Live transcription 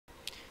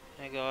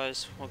Hey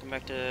guys, welcome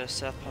back to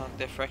South Park,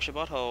 the Fracture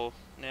Butthole.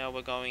 Now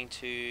we're going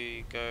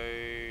to go...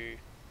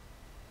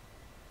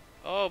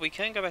 Oh, we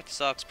can go back to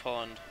Sark's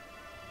Pond.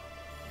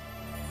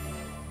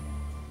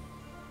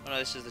 Oh no,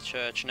 this is the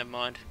church, never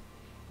mind.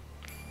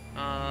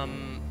 Yeah,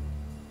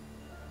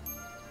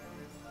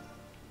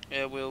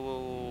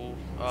 we'll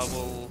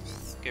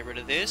get rid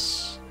of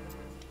this.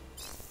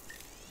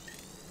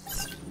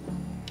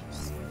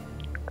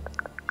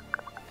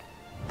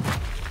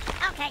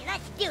 Okay,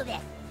 let's do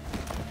this.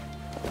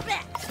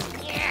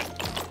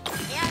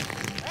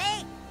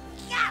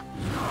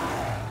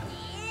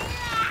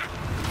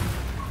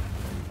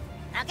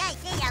 Okay,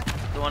 see ya.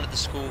 The one at the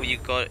school, you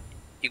got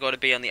to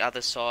be on the other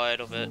side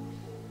of it.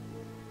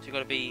 So you got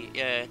to be,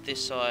 yeah,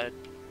 this side.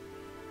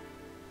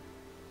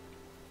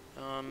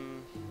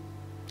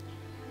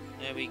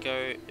 There we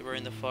go. We're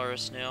in the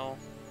forest now.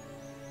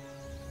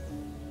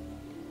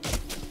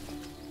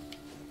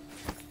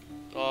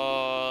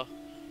 Oh,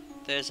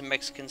 there's a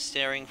Mexican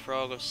staring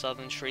frog of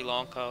southern Sri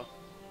Lanka.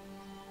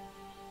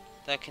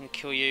 That can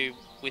kill you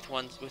with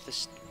one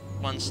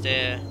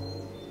stare.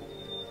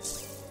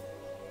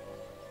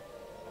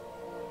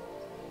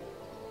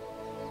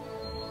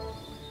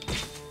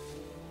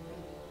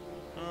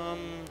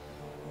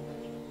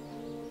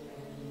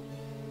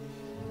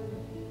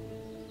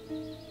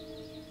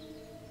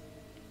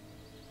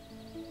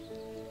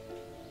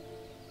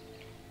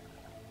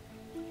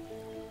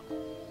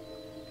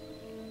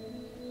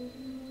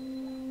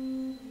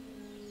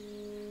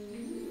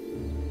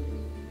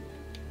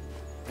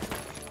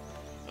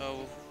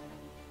 Oh,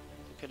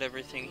 look at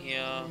everything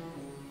here.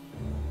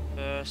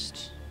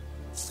 First,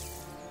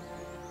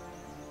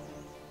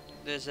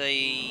 there's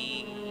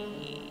a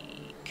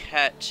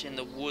cat in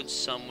the woods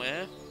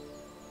somewhere,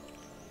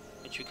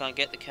 which we can't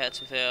get the cats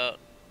without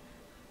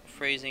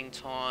freezing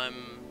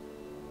time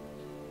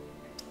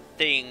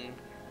thing.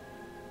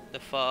 The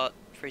fart,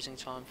 freezing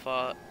time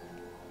fart.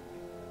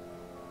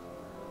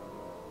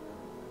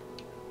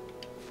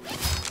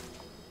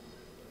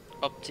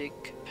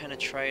 Optic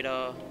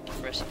penetrator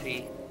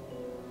recipe.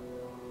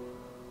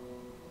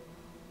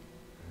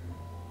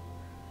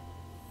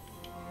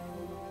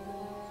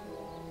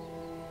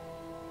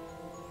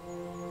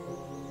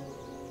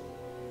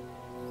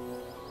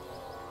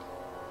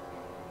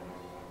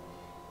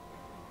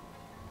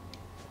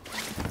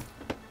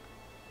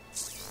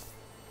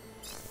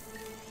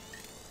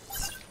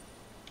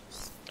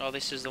 Oh,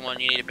 this is the one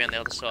you need to be on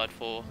the other side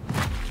for.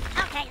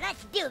 Okay,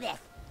 let's do this.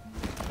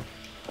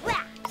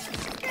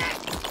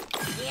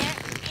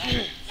 Here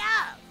it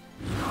goes.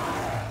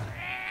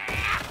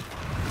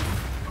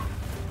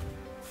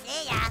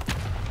 See ya.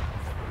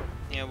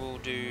 Yeah, we'll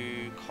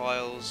do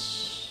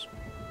Kyle's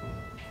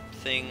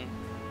thing.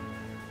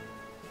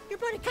 Your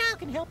buddy Kyle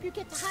can help you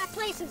get to high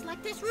places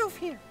like this roof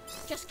here.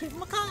 Just give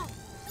him a call.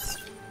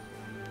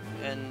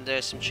 And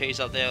there's some cheese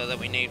up there that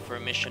we need for a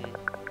mission.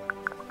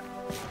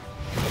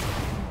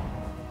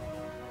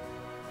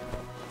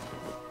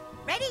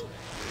 Ready?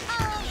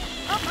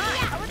 Oh my,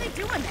 how are they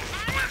doing that?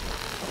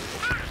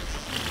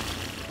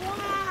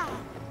 Wow,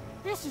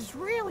 this is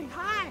really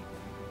high.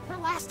 The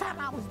last time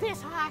I was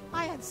this high,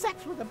 I had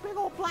sex with a big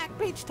old black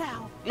beach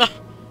towel.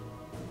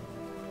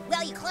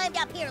 Well, you climbed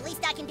up here.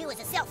 Least I can do is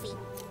a selfie.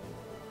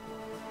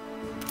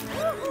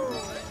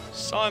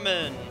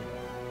 Simon!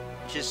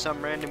 Just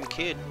some random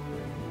kid.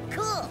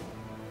 Cool.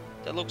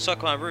 That looks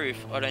like my roof.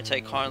 I don't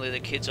take kindly to the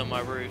kids on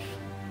my roof.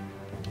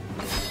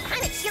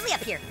 Kinda chilly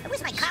up here. I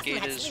wish my costume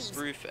had Skeeter's sleeves.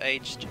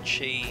 roof-aged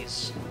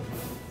cheese.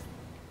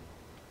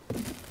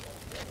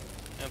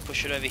 Now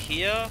push it over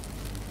here.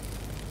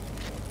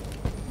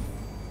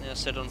 Now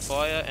set it on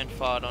fire and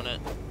fart on it.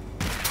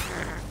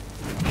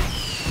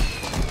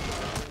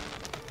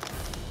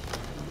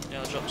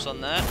 Now it drops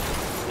on that,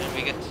 and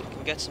we can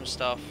get some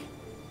stuff.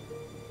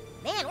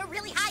 Man, we're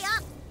really high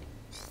up.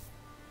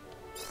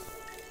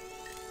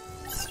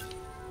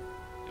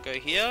 We go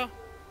here.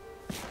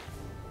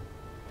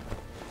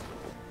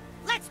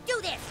 Let's do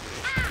this.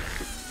 Ah!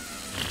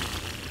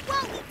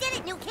 Whoa, we did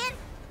it, new kid.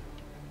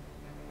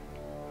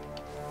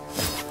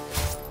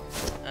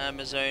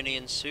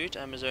 Amazonian suit,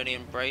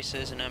 Amazonian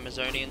braces, and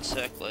Amazonian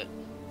circlet.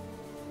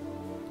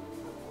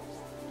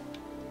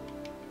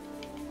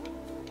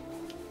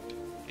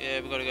 Yeah,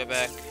 we gotta go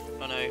back.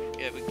 Oh no,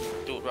 yeah, we can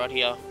do it right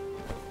here.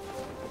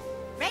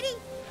 Ready?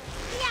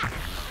 Yeah.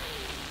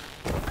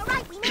 All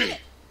right, we made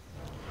it.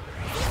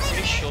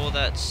 Pretty sure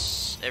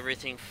that's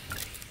everything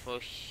for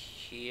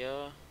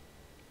here.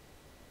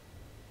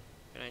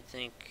 I don't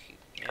think,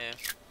 yeah.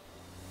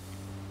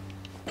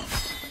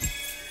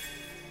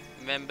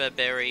 Member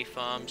Berry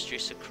Farms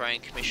Juicer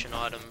Crank mission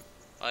item.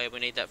 Oh yeah, we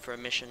need that for a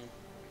mission.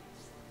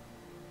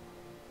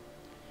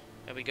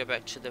 And we go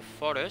back to the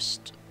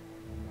forest.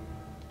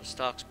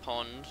 Stark's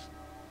Pond.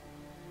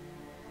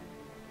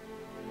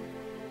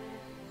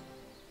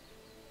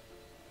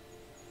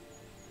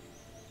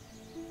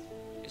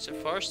 Is it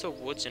forest or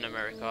woods in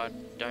America? I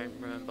don't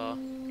remember.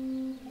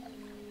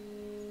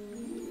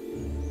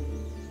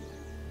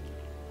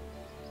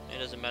 It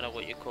doesn't matter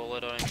what you call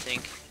it, I don't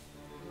think.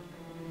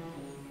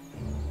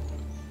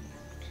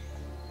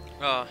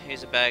 Oh,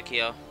 here's a bag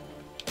here.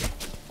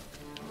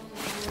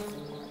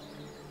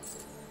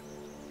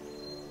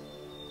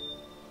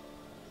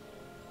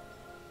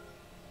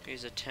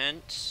 Here's a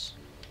tent.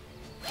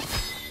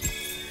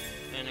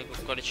 And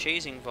I've got a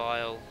cheesing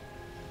vial.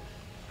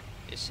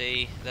 You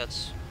see,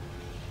 that's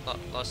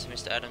lost to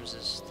Mr.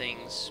 Adams's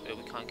things, but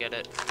we can't get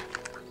it.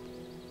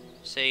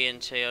 C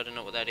and T, I don't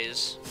know what that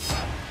is.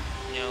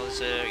 You know,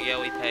 there's a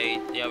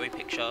Yowie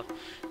picture.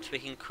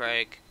 Tweaking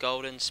Craig,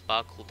 Golden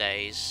Sparkle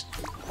Days.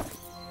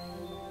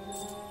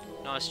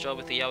 Nice job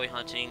with the Yowie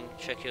hunting.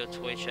 Check your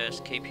toy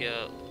chest. Keep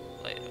your...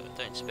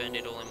 don't spend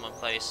it all in one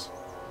place.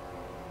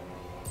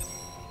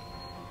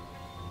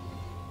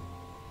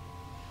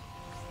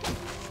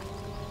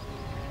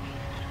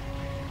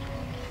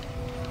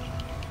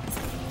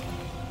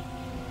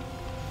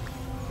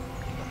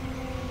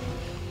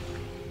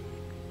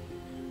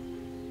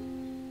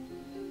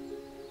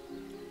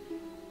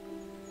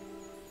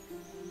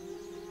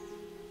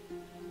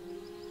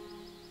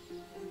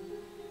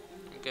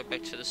 Go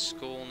back to the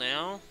school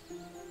now.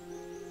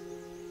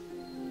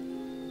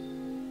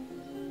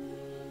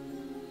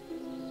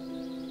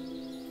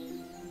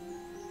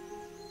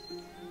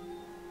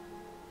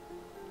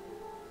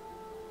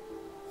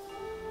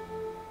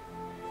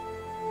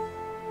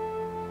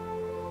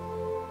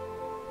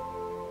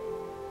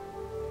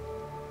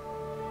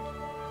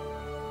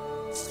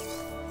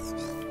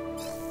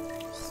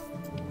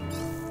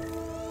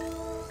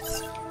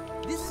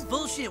 This is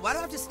bullshit. Why do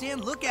I have to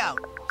stand lookout?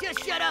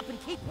 Just shut up and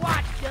keep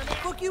watch, dumbass.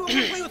 Fuck you, I'm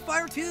gonna play with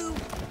fire too.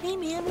 Hey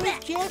man,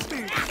 where's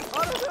Jasper? I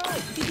don't know.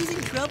 If he's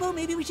in trouble,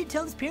 maybe we should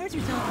tell his parents or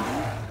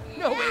something, dude.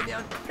 No way,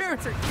 man.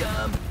 Parents are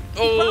dumb.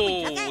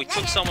 Oh, we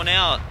took someone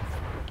out.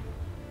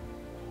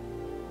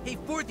 Hey,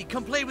 Forthy,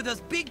 come play with us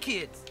big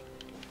kids.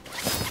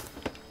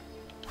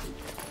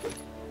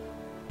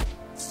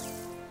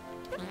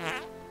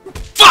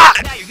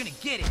 Fuck! Now you're gonna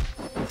get it.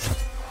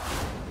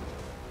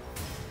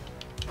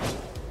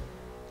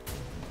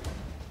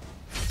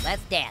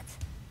 Let's dance.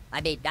 I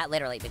mean, not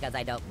literally, because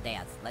I don't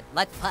dance.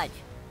 Let's punch.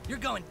 You're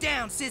going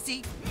down,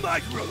 sissy.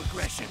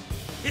 Microaggression.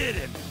 Hit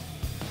him.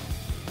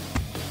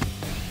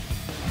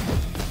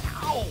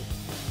 Ow!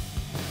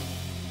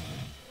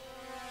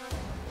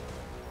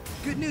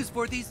 Good news,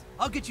 Forthies.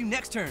 I'll get you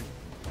next turn.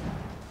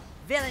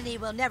 Villainy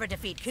will never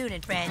defeat Coon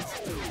and friends.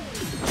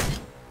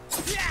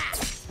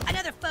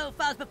 Another foe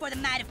falls before the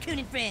might of Coon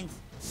and friends.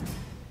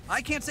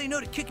 I can't say no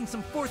to kicking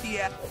some Forthy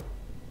ass.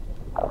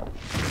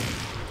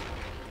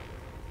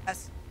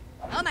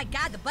 Oh my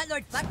god, the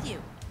Buttlord fucked you.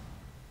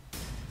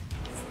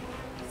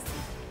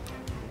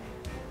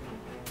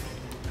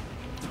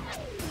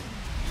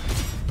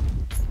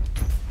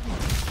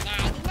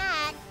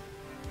 Not.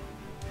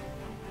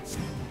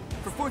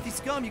 For Forthy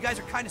scum, you guys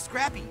are kind of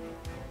scrappy.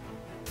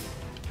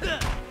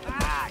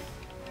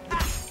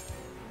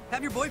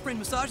 Have your boyfriend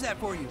massage that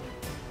for you.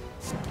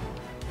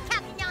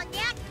 Counting on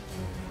that.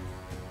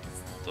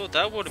 Thought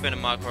that would have been a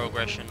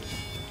microaggression.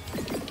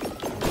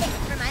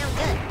 For my own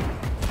good.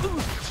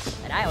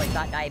 But I always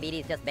thought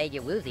diabetes just made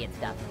you woozy and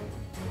stuff.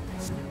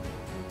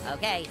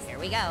 Okay, here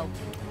we go.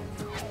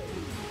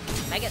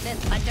 Pegasus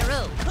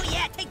Puncheroo. Oh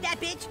yeah, take that,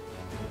 bitch!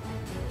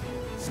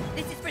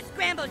 This is for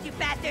scrambles, you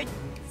bastard!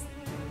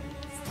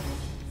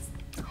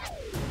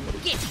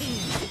 Get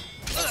him!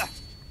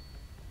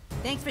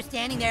 Thanks for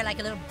standing there like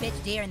a little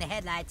bitch deer in the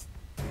headlights.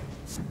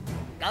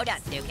 Go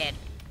nuts, new kid.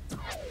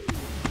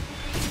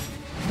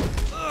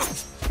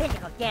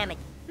 Physical damage,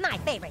 my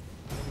favorite.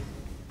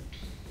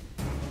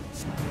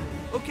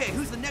 Okay,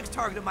 who's the next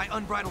target of my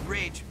unbridled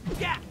rage?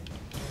 Yeah!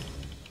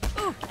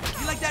 Ooh,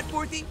 you like that,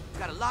 Forthy?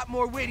 Got a lot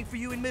more waiting for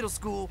you in middle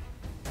school.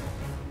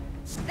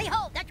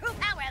 Behold the true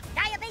power of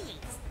diabetes!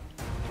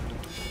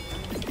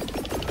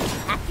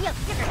 I feel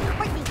sugar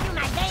coursing through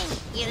my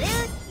veins. You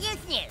lose, you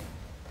snooze.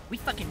 We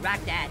fucking rock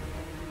that.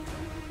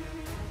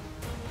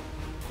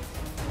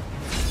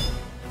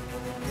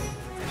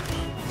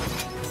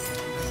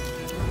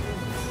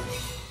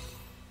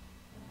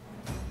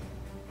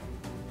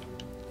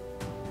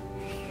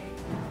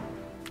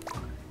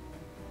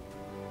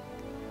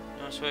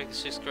 Nice work, the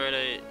 6th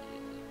grader.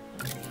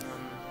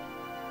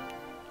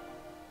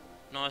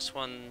 Nice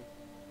one.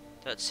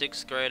 That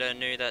 6th grader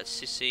knew that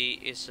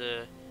sissy is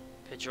a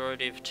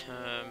pejorative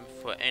term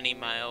for any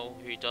male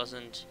who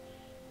doesn't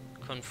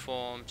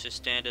conform to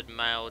standard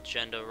male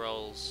gender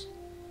roles.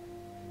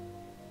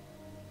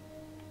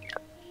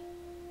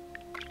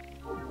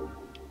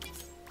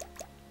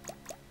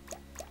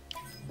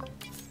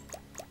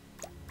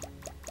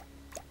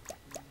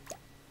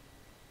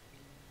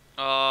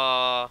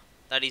 Oh,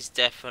 that is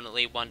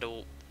definitely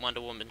Wonder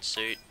Woman's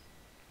suit.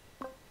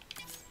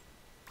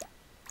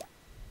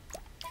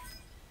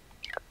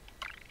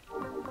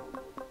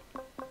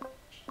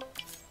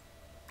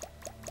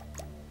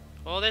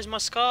 Oh, there's my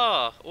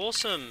scar.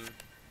 Awesome.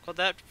 Got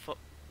that.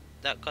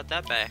 Got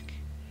that back.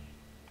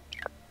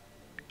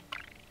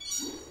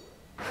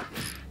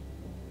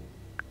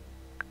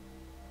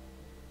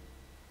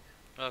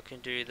 I can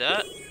do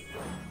that.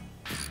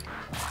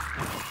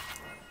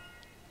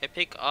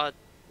 Epic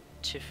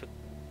artificer.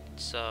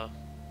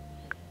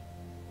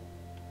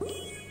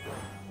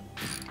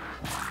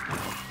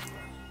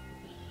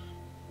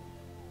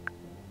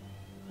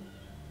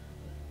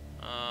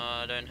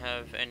 I don't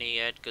have any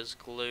Edgar's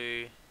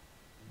glue.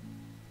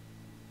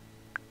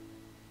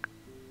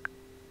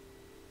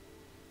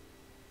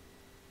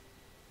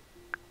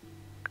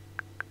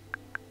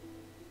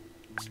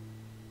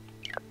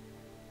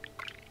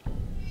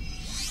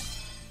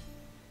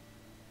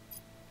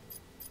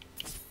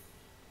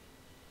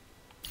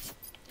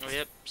 Oh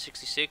yep,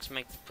 66,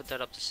 put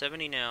that up to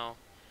 70 now.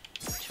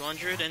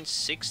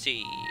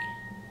 260.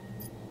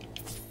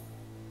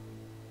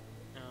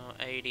 Oh,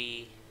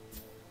 80.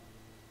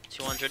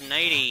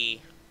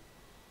 280.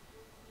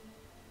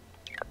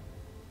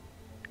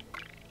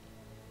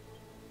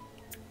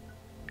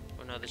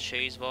 Another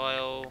cheese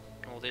vial,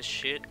 all this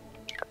shit.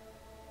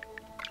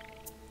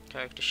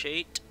 Character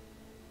sheet.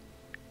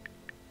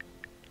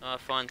 I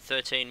find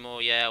 13 more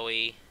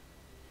Yowie.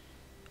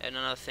 And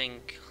I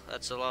think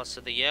that's the last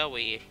of the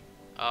Yowie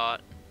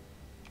art.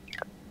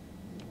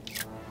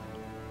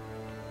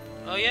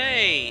 Oh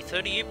yay!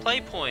 30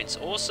 Uplay points,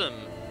 awesome!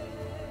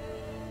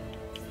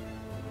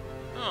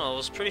 Oh, I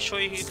was pretty sure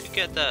you could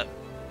get that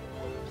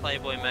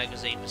Playboy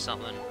magazine for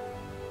something.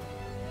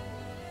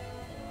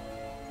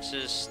 This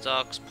is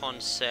Stark's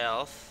Pond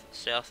South,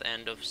 south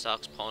end of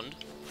Stark's Pond.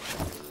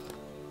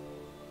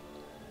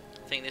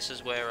 I think this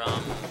is where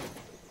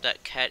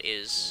that cat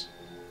is.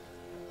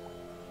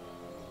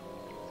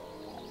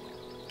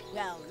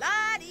 Well,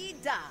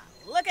 la-dee-da,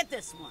 look at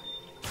this one.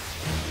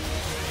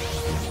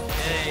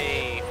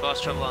 Yay,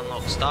 fast travel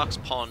unlocked, Stark's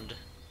Pond.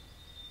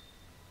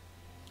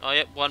 Oh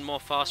yep, one more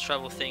fast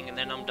travel thing and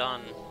then I'm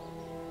done.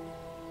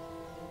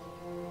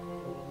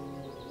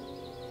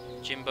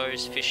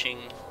 Jimbo's fishing.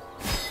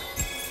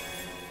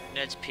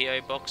 Ned's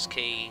PO box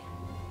key.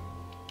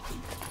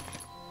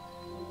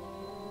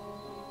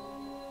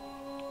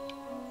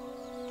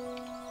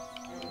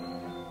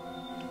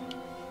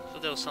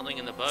 Thought there was something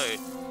in the boat.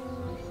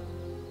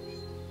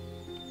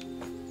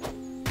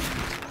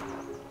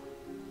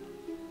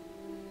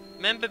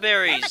 Member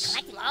berries! Remember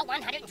collecting all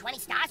 120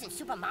 stars in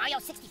Super Mario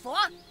 64?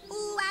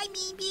 Ooh, I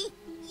maybe.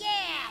 Yeah,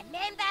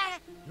 remember?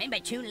 Remember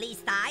Chun-Li's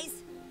thighs?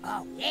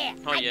 Oh, yeah.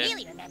 Oh, I yeah.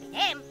 really remember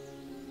them.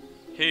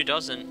 Who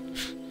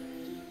doesn't?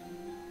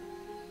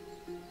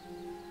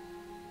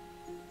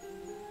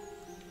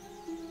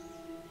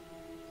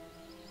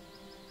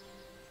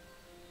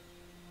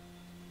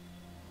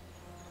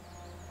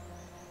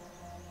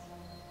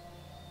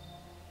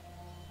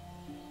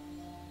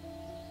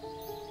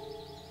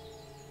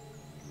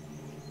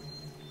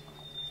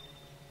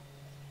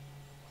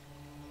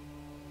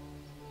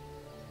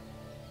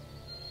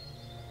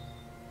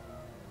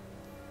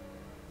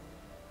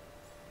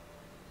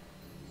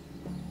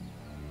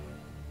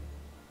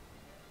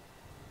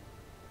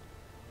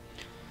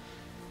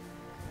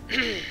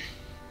 Can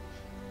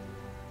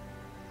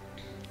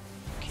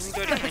we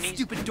go to Kenny's?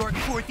 Stupid dork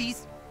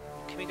fourthies.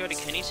 Can we go to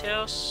Kenny's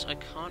house? I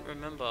can't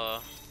remember.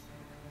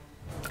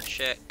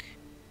 Check.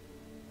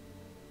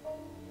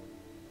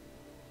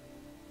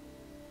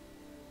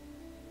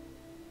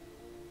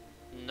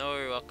 No,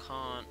 I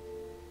can't.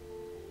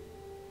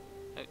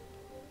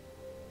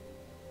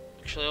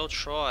 Actually, I'll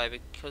try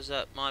because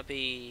that might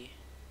be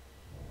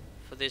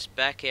for this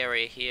back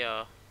area here.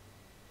 I'll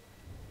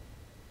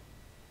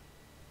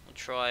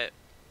try it.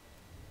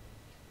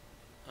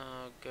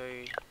 Go.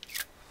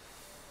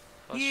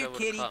 Here,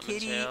 kitty.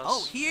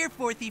 Oh, here,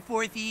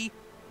 fourthy.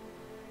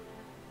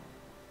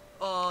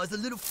 Oh, is a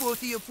little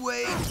fourthy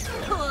away?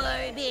 Poor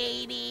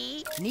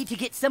baby. Need to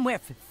get somewhere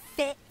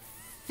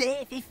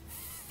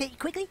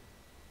quickly?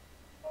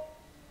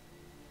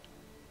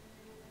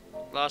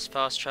 Last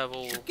fast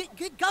travel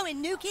Good going,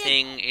 new kid.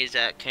 thing is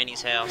at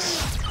Kenny's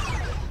house.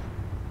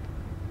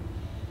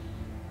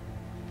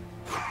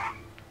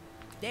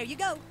 There you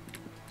go.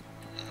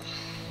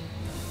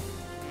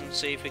 Let's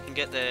see if we can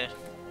get there.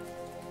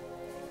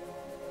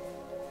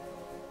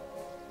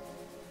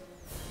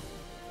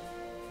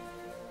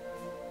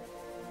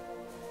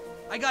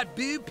 I got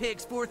boob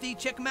pics, fourthy.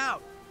 Check them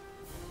out.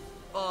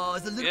 Oh,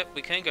 is a little. Yep,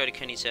 we can go to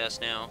Kenny's house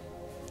now.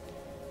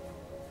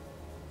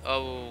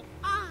 Oh,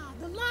 Ah,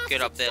 the lost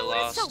Get up there soda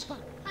last. sofa.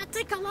 I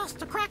think I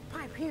lost a crack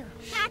pipe here.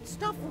 That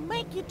stuff will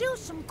make you do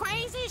some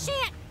crazy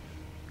shit.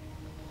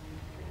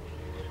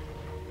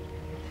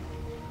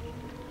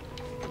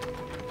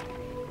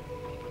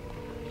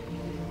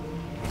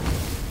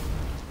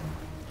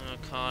 I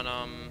can't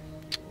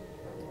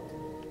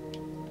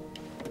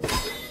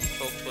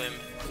talk to him.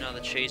 Another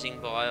cheesing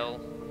vial.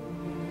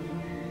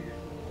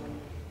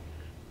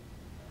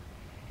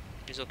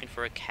 He's looking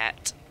for a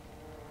cat.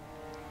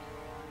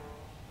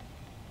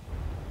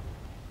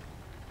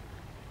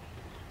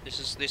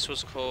 This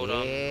was called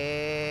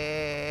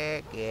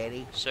Yeah,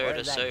 Kitty. Soda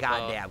Where's that Sopa,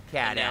 goddamn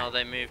cat and now at?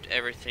 they moved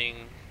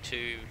everything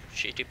to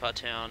Shittipa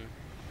Town.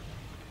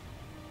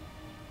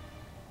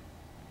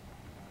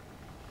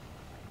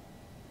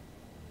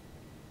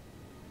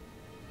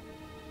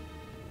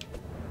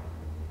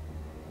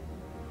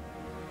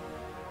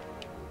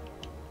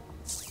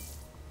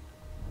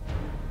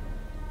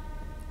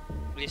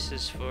 this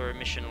is for a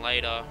mission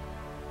later.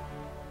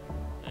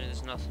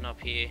 There's nothing up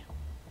here.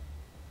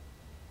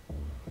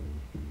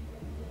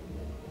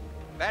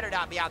 Better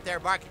not be out there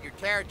marking your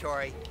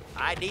territory.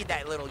 I need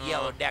that little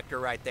yellow nectar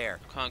right there.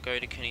 Can't go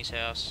to Kenny's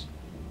house.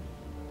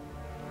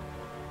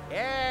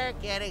 Here,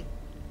 Kenny.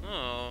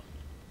 Oh.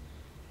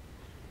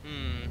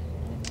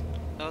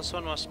 This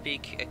one must be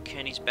at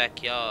Kenny's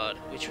backyard,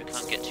 which we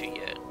can't get to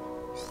yet.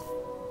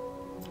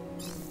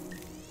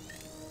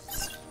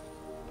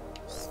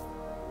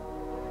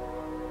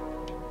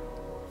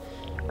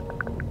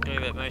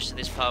 But most of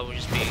this part will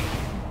just be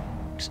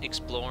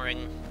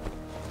exploring.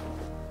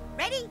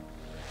 Ready?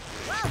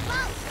 Whoa,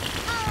 whoa!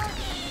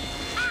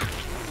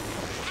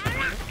 Oh.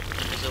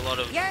 There's a lot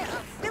of You're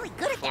really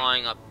good at that.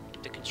 flying up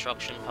the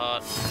construction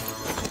part.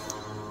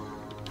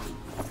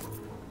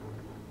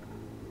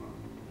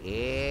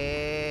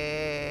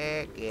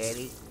 Here,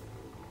 Kenny.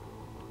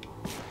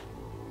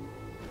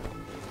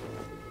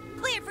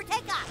 Cleared for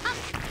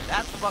takeoff. Up.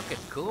 That's fucking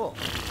cool.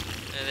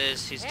 And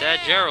there's his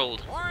dad,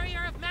 Gerald.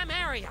 Warrior of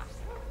Memoria.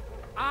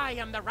 I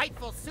am the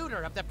rightful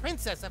suitor of the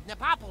Princess of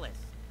Nepopolis,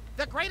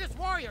 the greatest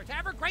warrior to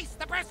ever grace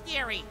the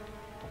bestiary.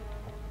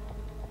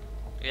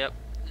 Yep,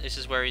 this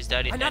is where his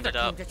daddy Another ended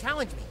came up. to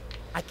challenge me.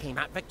 I came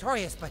out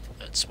victorious, but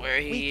That's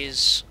where he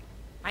is.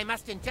 I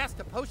must ingest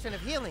a potion of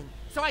healing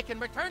so I can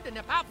return to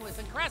Nepopolis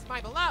and caress my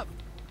beloved.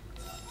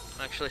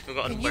 I actually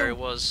forgotten Can where you-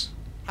 he was.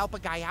 Help a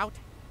guy out?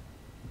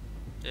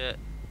 Yeah.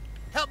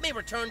 Help me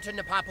return to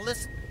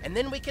Nepopolis, and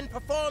then we can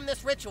perform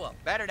this ritual.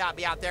 Better not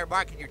be out there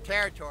marking your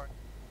territory.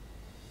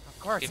 Of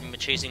course. Give him a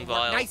cheesing Work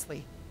vial.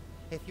 nicely.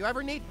 If you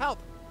ever need help,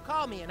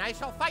 call me and I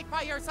shall fight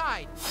by your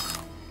side.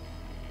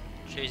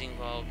 Cheesing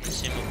vial,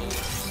 consumable.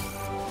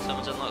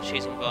 Someone's unlocked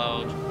cheesing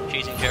vial.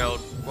 Cheesing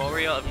Gerald,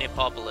 warrior of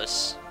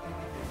Nepopolis.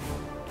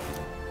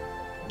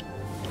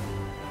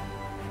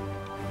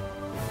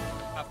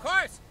 Of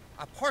course.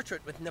 A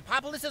portrait with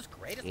Nepopolis's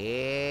greatest...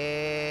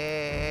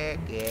 Here,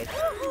 Kenny.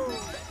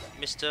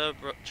 Mr.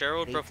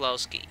 Gerald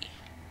Broflowski.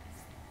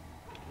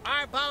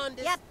 Our bond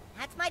is... Yep,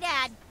 that's my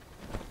dad.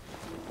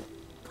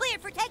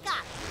 Cleared for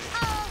takeoff.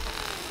 Oh.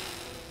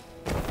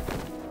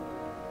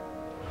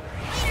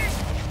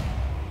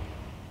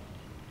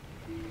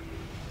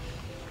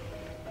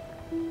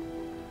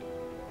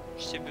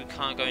 See if we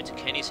can't go into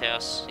Kenny's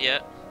house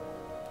yet.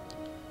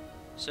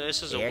 So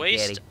this is a Here,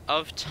 waste Kenny.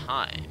 of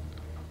time.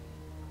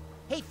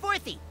 Hey,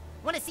 Fourthy,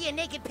 want to see a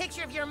naked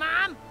picture of your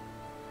mom?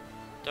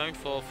 Don't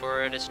fall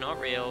for it, it's not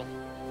real.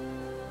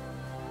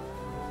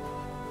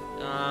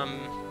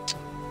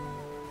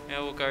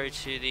 Now we'll go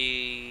to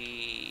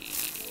the...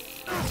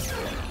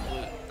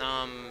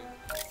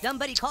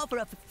 Somebody call for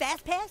a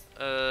fast pass?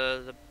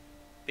 The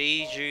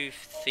Bijou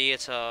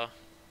Theatre.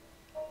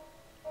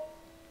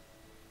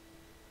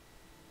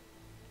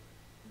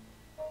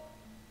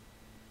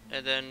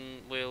 And then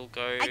we'll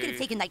go I could have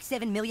taken like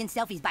 7 million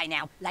selfies by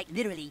now. Like,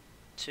 literally.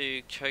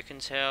 to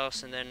Token's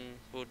house, and then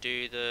we'll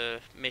do the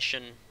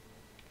mission.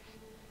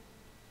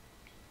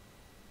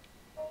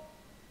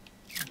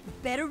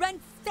 Better run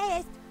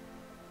fast.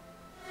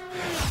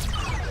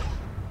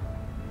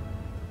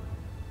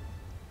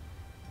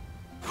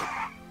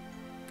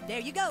 There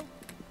you go.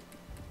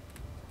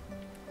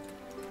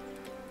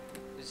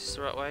 Is this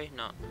the right way?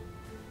 No.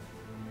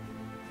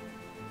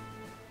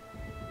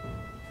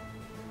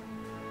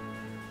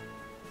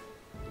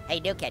 Hey,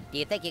 new kid, do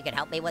you think you could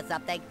help me with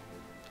something?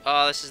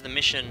 Oh, this is the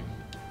mission.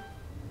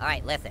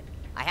 Alright, listen.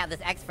 I have this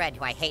ex-friend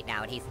who I hate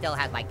now, and he still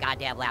has my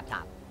goddamn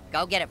laptop.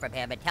 Go get it from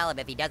him and tell him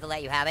if he doesn't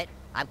let you have it,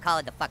 I'm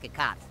calling the fucking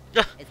cops.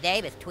 His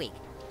name is Tweak.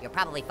 You'll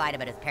probably find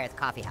him at his parents'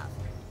 coffee house.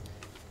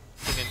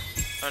 Give him.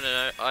 I don't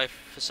know.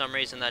 For some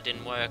reason that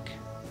didn't work.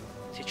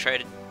 He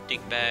traded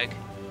dig bag.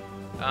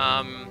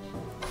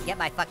 Get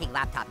my fucking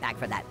laptop back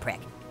from that prick.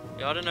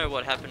 Yeah, I don't know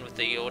what happened with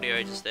the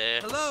audio just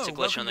there. Hello, It's a glitch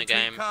welcome on the to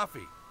Tweak game.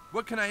 Coffee.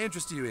 What can I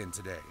interest you in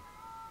today?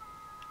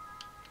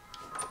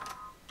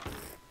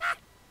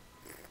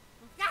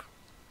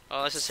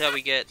 Oh, this is how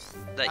we get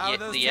that How are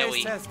those the taste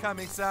Yowie. tests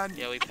coming, son?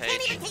 Yowie I can't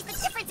page. even taste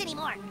the difference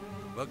anymore.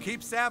 Well,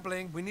 keep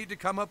sampling. We need to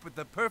come up with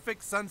the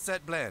perfect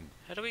sunset blend.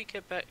 How do we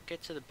get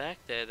to the back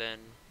there then?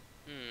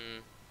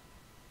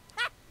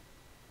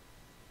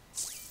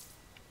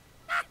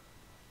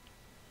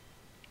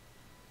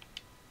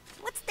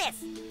 What's this?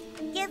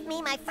 Give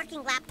me my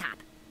fucking laptop.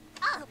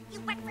 Oh, you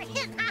work for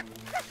him, huh?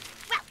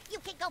 Well, you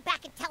can go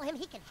back and tell him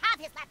he can have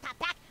his laptop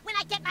back when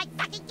I get my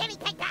fucking guinea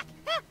pig back.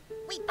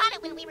 We bought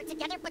it when we were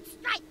together, but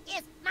Stripe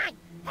is mine.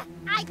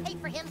 I paid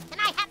for him,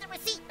 and I have the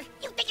receipt.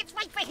 You think it's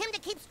right for him to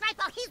keep Stripe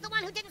while he's the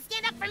one who didn't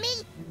stand up for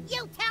me?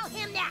 You tell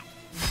him that.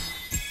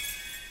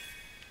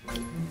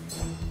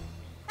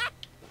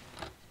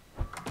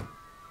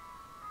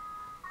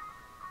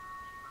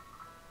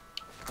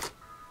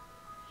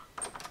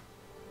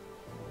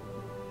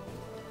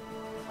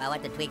 Well,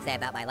 what did Tweak say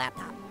about my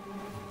laptop?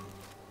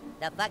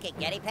 The fucking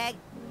guinea pig?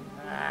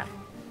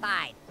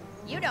 Fine.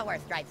 You know where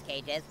Stripe's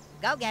cage is.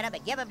 Go get him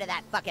and give him to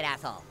that fucking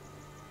asshole.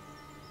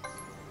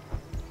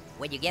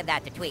 When you give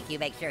that to Tweak, you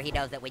make sure he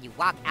knows that when you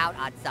walk out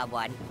on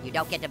someone, you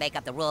don't get to make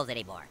up the rules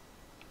anymore.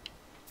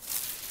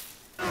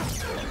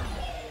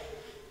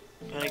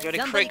 Now you go to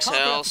Somebody Craig's called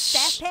it a house.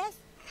 fast pass?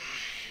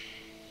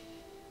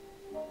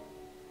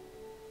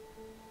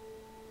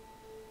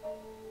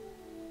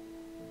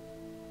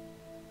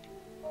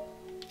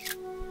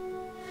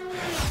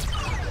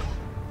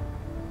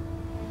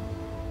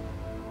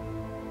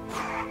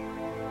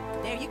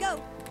 There you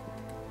go.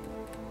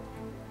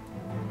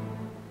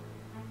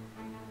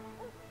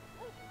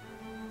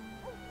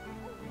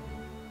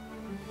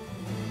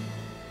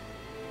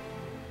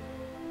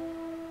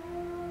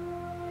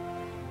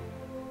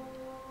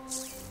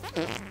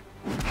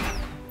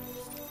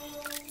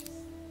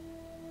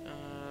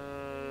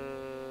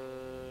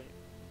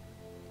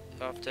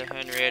 After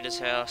Henrietta's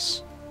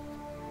house.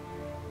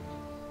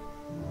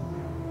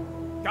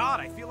 God,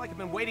 I feel like I've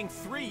been waiting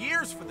 3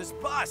 years for this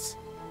bus.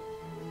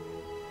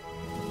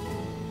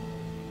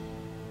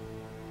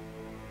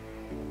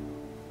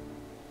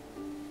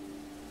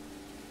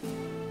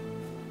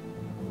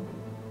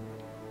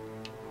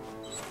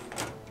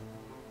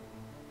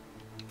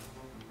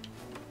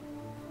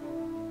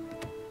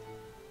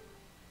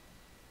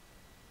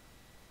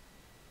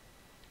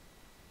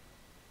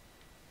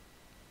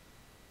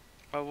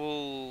 I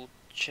will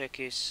check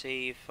and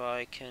see if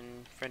I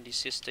can friend his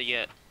sister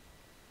yet.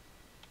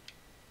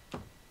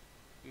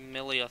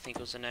 Millie, I think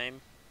was the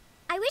name.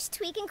 I wish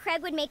Tweak and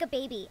Craig would make a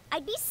baby.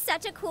 I'd be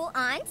such a cool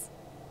aunt.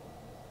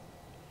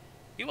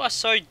 You are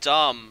so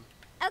dumb.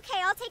 Okay,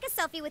 I'll take a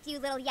selfie with you,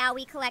 little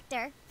Yowie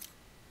collector.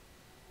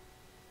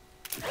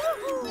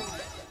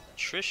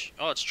 Trish?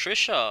 Oh, it's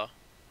Trisha.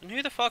 And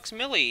who the fuck's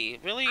Millie?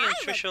 Millie and I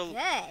Trisha look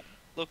good.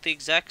 look the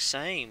exact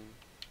same.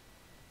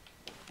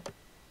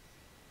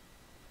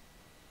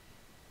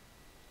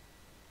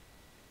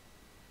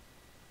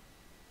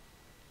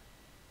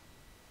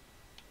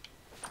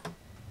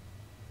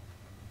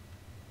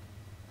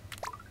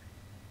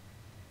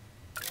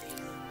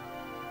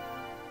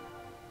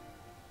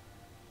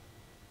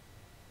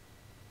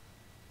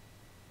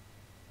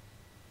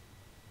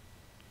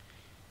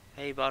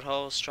 Hey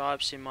butthole,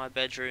 Stripes in my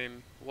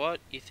bedroom. What?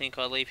 You think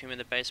I leave him in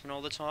the basement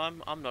all the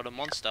time? I'm not a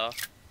monster.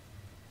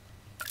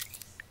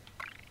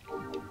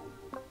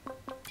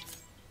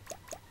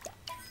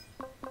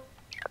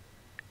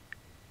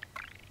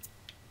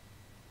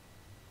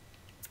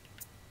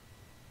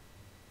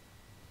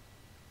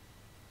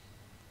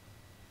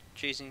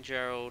 Choosing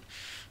Gerald.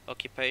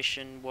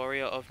 Occupation,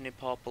 Warrior of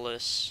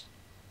Nipopolis.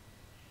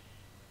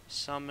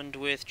 Summoned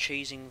with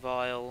Cheesing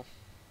Vial.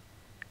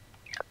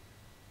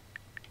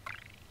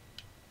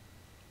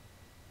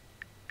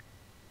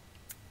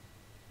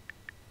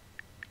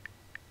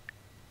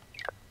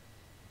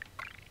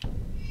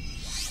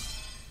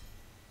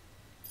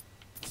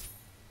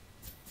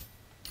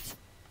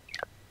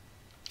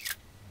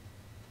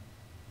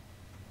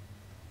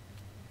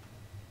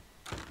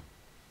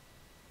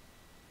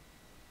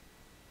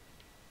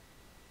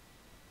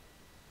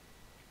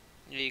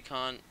 You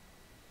can't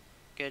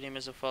get him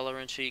as a follower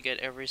until you get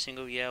every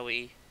single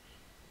Yowie.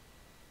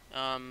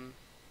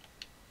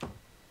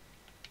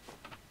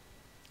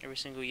 Every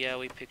single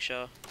Yowie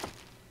picture.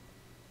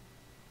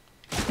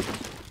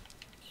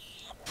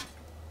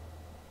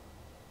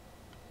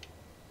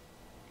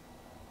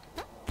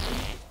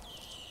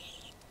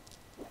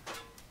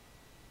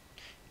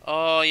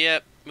 Oh,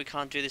 yep, we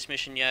can't do this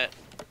mission yet.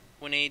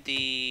 We need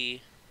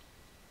the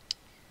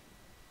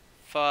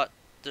fart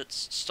that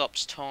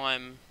stops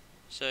time.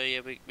 So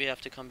yeah, we have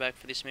to come back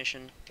for this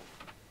mission.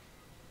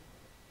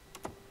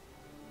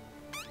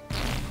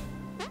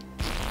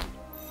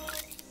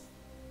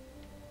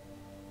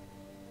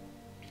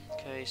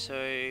 Okay, so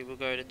we'll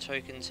go to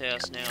Token's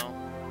house now.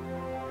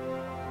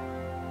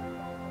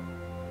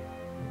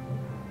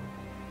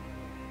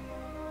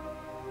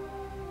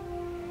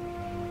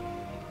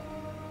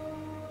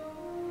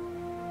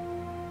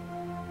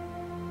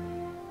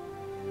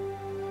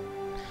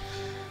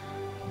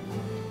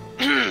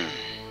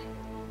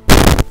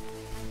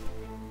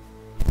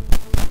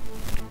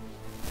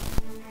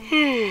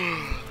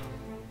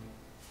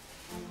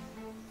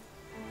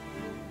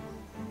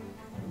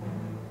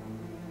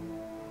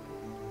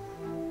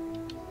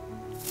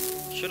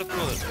 Should have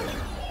put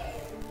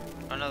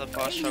another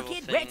fast travel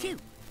thing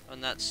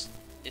on this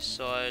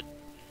side,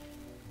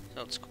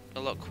 so it's a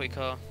lot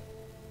quicker.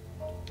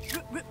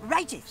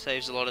 Raisin.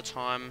 Saves a lot of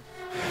time.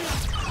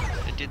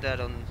 They did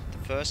that on the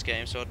first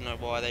game, so I don't know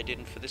why they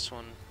didn't for this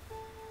one.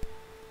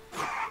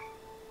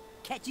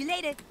 Catch you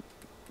later.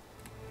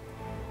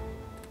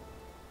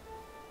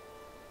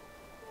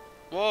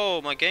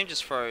 Whoa, my game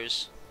just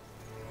froze.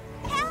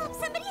 Help!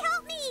 Somebody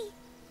help me!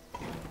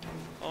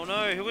 Oh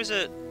no, who is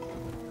it?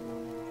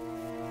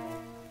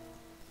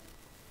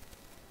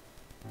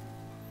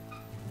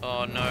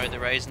 Oh no, the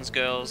Raisins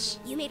girls.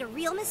 You made a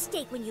real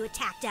mistake when you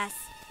attacked us.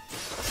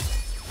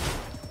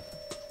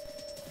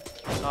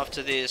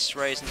 After this,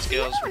 Raisins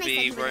girls will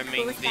be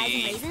roaming the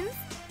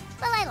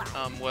Well, I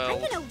lost. well. I'm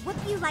gonna whoop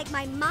you like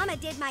my mama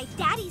did my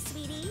daddy,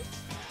 sweetie.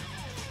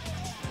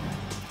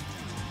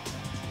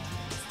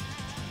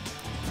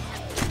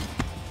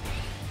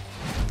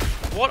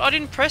 What? I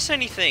didn't press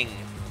anything.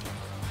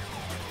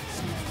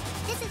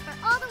 This is for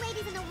all the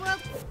ladies in the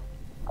world.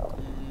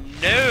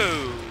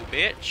 No,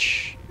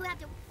 bitch. Who have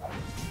to...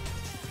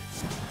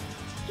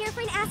 Here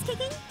for an ass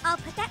kicking? I'll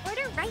put that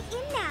order right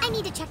in now. I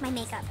need to check my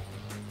makeup.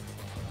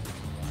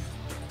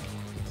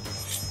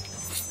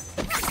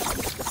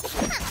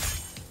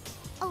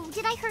 Oh,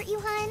 did I hurt you,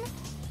 hun?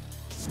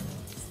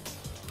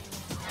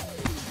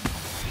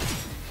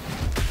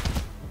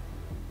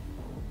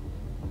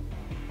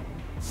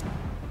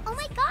 Oh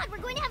my god, we're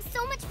going to have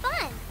so much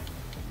fun!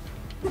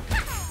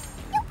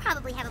 You'll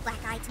probably have a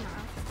black eye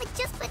tomorrow, but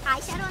just put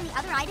eyeshadow on the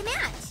other eye to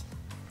match.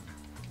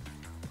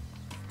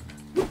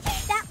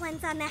 That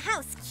one's on the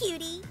house,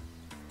 cutie.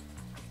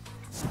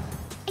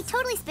 I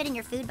totally spit in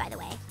your food, by the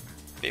way.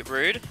 Bit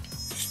rude.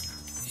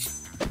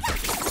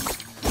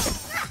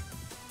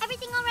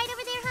 Everything all right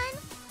over there, hun?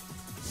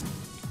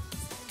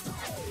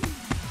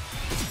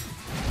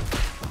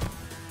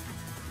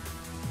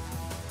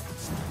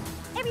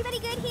 Everybody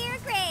good here?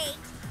 Great.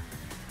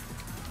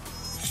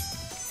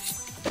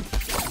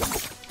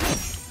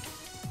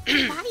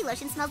 Body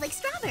lotion smells like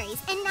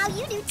strawberries, and now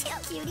you do too,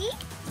 cutie.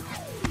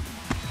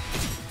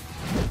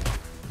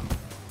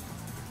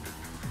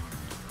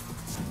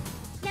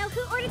 Now,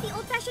 who ordered the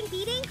old-fashioned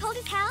beating? Cold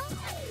as hell?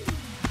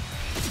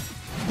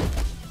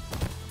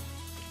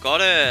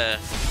 Got it.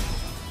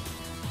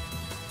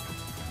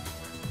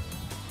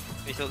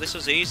 You thought this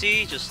was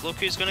easy? Just look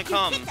who's gonna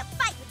come. You picked a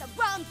fight with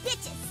the wrong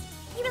bitches.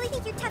 You really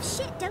think you're tough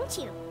shit, don't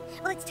you?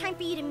 Well, it's time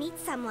for you to meet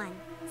someone.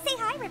 Say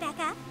hi,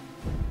 Rebecca.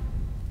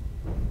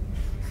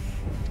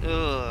 I'm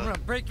Ugh. gonna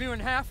break you in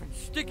half and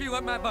stick you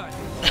up my butt.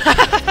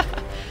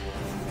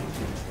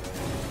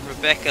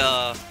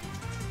 Rebecca.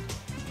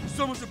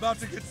 Someone's about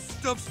to get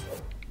stuffed.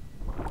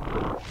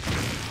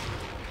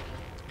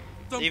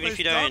 Even if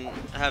you don't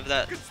have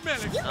that, You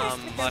messed with the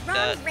like wrong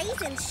that,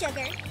 raisin,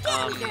 sugar. Get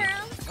 'em,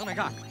 girl. Oh my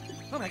god.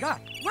 Oh my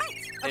god. What?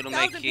 it'll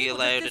make you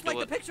allowed to Just do like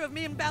it. the picture of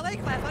me in ballet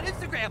class on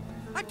Instagram.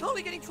 I'm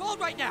totally getting trolled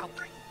right now.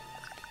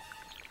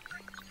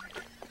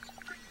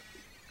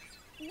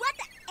 What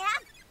the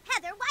F?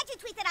 Heather, why'd you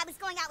tweet that I was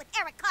going out with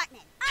Eric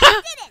Cartman? I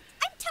didn't!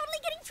 I'm totally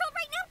getting trolled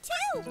right now,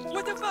 too.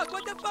 What the fuck?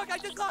 What the fuck? I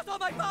just lost all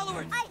my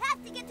followers. I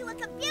have to get to a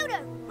computer!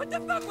 What the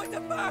fuck? What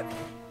the fuck?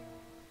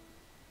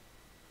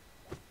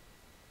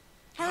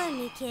 Hello,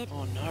 new kid.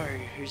 Oh no,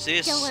 who's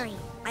this? Don't worry.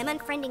 I'm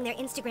unfriending their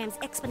Instagrams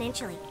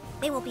exponentially.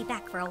 They won't be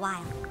back for a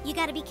while. You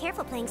gotta be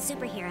careful playing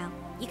superhero.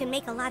 You can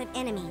make a lot of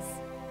enemies.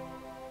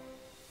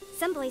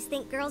 Some boys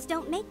think girls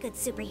don't make good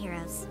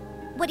superheroes.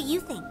 What do you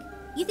think?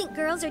 You think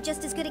girls are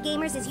just as good at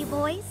gamers as you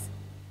boys?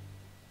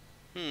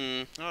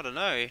 I don't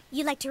know.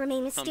 You like to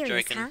remain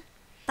mysterious, joking. huh?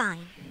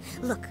 Fine.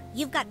 Look,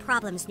 you've got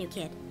problems, new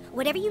kid.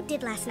 Whatever you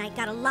did last night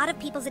got a lot of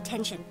people's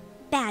attention.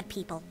 Bad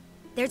people.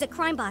 There's a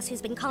crime boss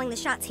who's been calling the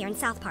shots here in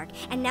South Park,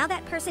 and now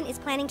that person is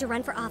planning to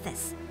run for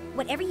office.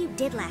 Whatever you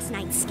did last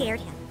night scared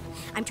him.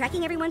 I'm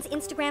tracking everyone's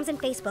Instagrams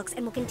and Facebooks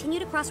and will continue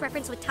to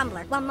cross-reference with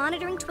Tumblr while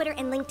monitoring Twitter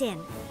and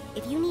LinkedIn.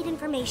 If you need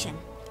information,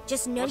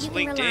 just know What's you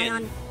can rely LinkedIn?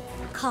 on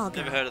Call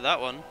Girl. Never heard of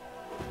that one.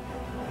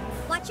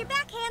 Watch your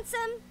back,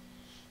 handsome!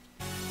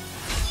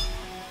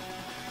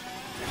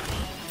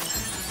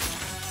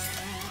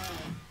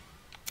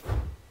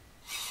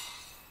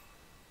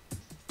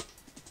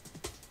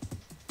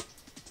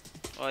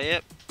 Oh,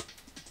 yep.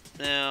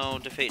 Now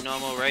defeat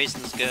normal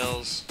Raisin's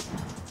girls.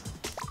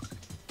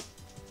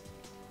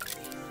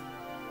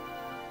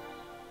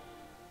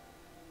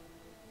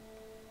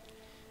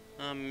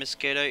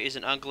 Mosquito is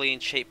an ugly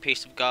and cheap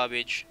piece of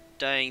garbage.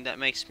 Dang, that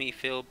makes me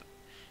feel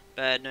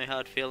bad. No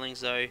hard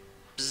feelings though.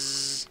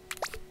 Bzzz.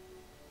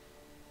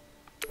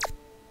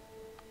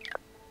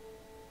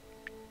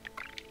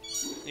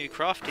 New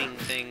crafting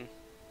thing.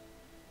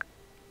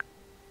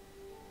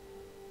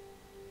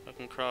 I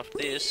can craft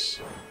this.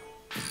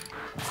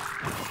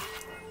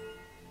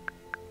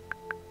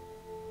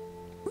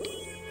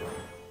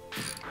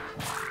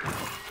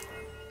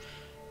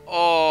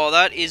 Oh,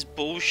 that is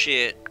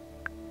bullshit.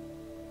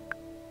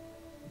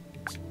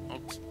 I'll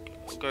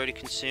go to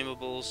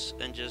consumables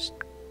and just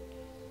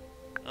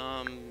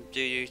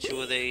do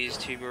two of these,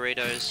 2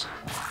 burritos.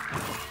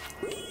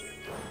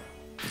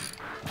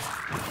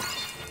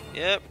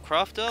 Yep,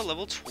 crafter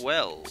level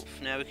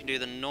 12. Now we can do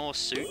the Norse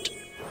suit.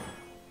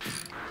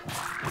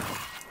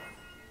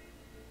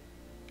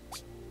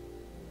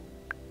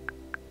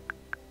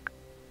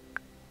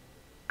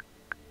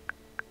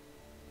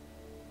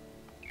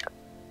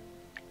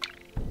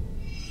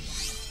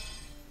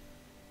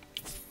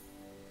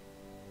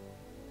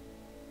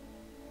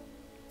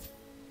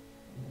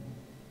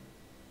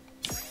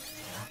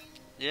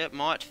 Yep,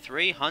 might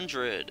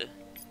 300.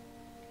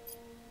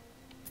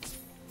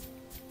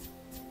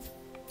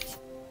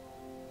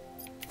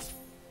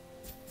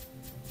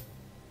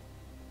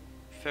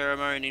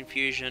 Pheromone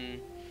infusion.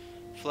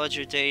 Flood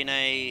your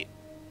DNA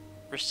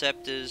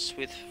receptors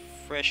with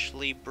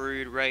freshly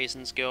brewed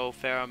Raisin's girl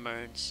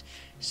pheromones.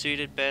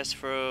 Suited best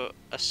for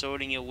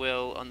assaulting your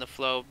will on the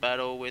flow of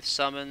battle with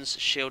summons,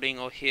 shielding,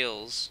 or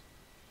heals.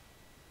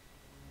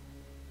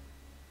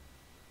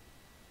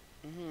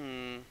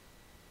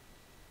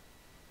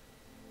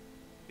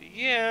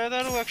 Yeah,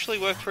 that'll actually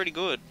work pretty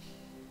good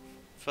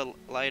for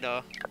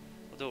later.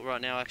 We'll do it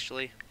right now,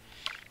 actually.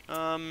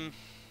 I'll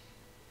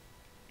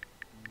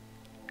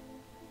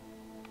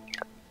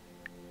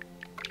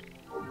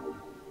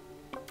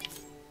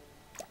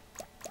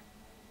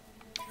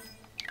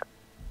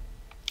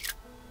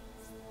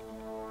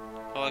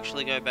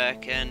actually go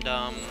back and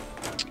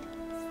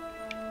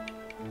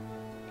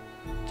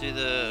do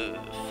the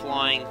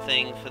flying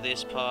thing for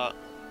this part.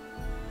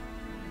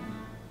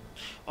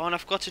 Oh, and I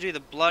forgot to do the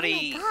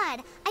bloody... Oh my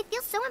god, I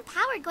feel so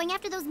empowered going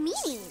after those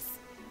meanies.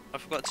 I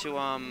forgot to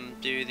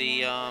do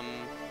the Where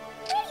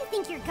do you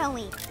think you're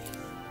going?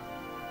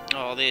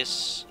 oh,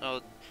 this. Oh,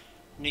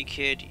 new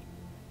kid.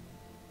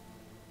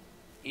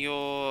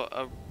 You're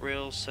a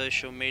real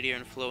social media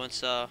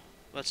influencer.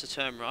 That's the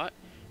term, right?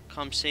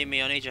 Come see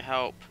me, I need your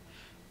help.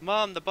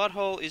 Mom, the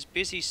butthole is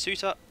busy,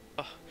 suit up.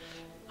 Oh.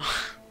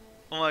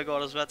 Oh my god, I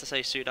was about to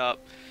say suit up.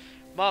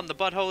 Mom, the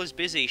butthole is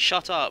busy,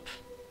 shut up.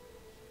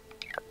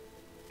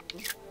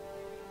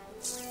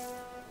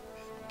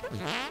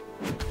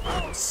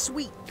 Oh,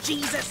 sweet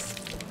Jesus!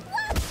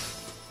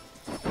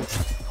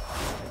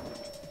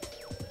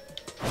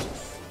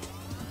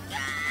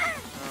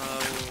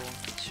 Oh,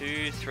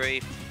 2,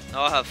 3.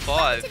 Oh, I have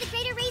 5 To the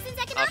Greater Raisins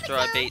Economic after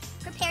I Zone. beat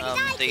Prepare to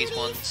die, these cuties.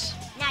 ones.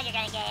 Now you're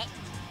gonna get it.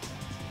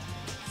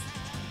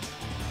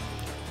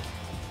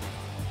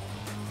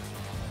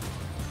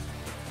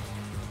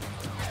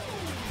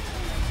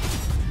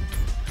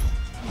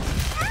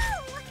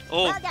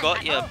 Oh, Well done,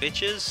 got ya, butthole.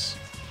 bitches.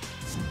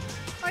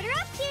 Order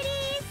up,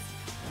 cuties.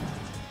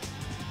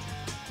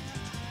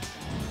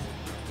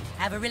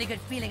 I have a really good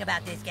feeling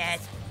about this,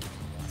 guys.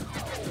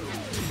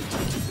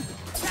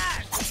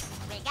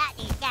 We got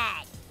these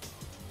guys.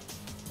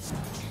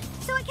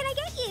 So what can I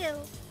get you?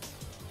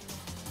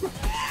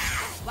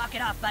 Walk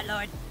it off,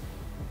 buttlord.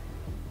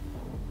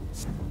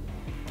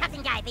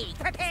 Toughen diabetes.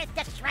 Prepare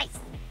to slice.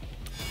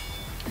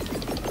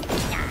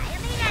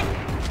 Diabetes.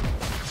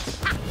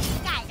 Ha!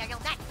 These guys are no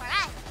match for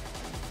us.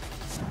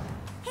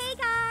 Hey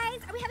guys,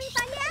 are we having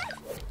fun yet?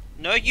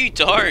 No, you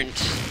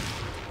don't.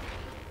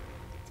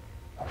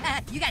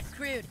 You got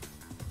screwed.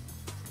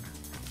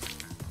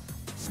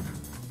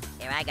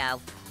 Here I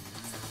go.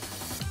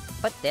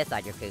 Put this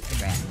on your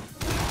Instagram.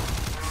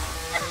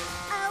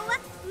 Oh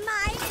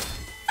my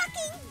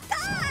fucking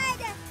god!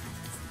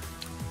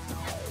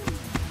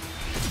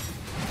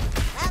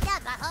 Well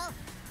done, butthole.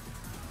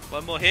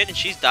 One more hit and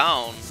she's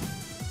down.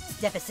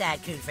 Step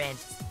aside, coon friend.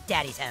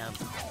 Daddy's home.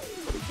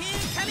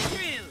 Kid coming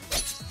through!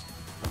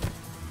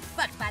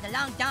 Fucked by the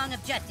long dong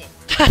of justice.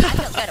 I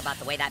feel good about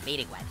the way that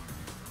meeting went.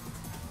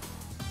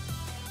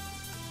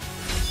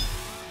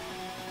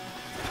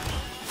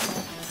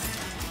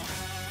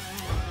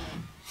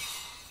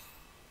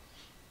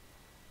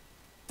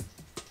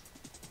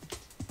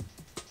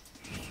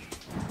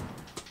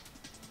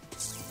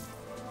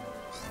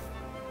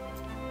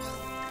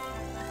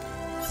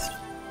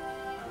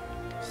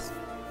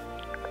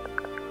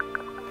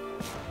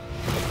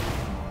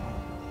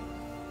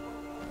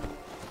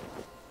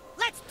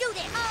 Let's do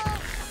this. Oh.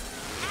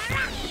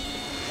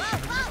 Whoa,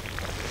 whoa.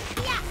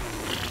 Yeah.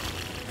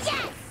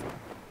 Yes.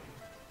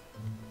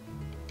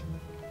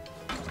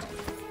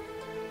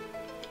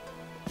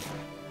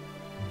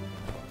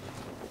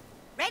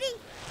 Ready?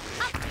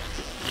 Up.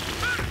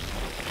 Ah.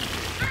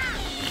 Ah.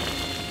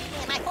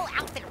 Man, my whole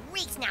outfit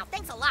reeks now.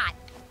 Thanks a lot.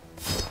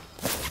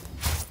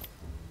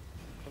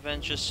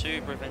 Revenger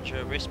suit,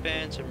 Revenger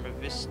wristbands, and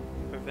Revenger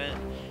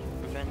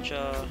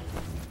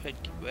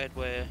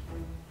headwear.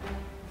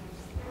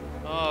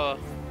 Oh,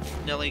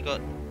 Nelly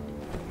got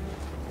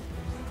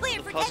Clear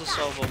the for puzzle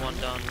takeoff. solver one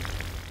done.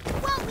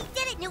 Whoa, we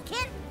did it, new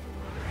kid.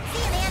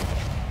 See you, man.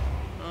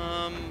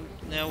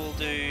 Now we'll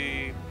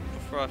do,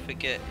 before I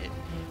forget it.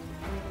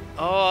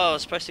 Oh, I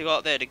was supposed to go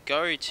up there to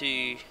go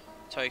to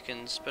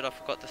tokens, but I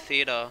forgot the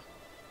theater.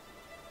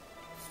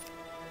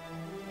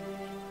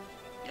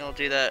 I'll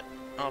do that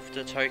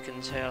after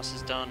tokens house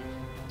is done.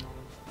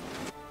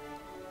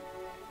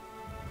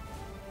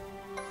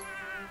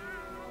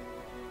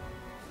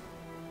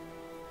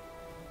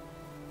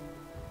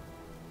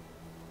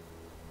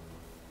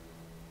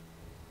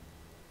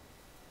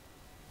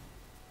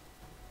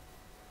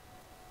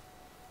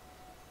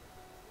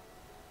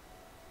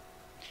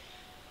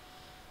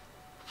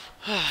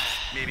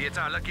 Maybe it's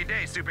our lucky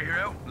day,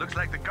 superhero. Looks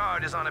like the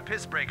guard is on a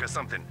piss break or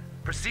something.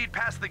 Proceed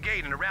past the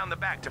gate and around the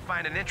back to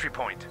find an entry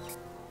point.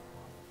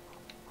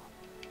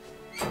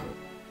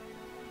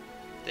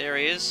 There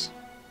he is.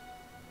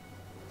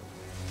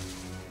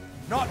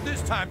 Not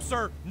this time,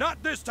 sir.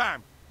 Not this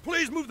time.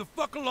 Please move the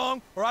fuck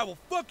along, or I will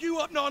fuck you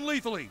up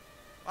non-lethally.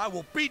 I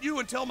will beat you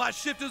until my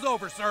shift is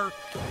over, sir.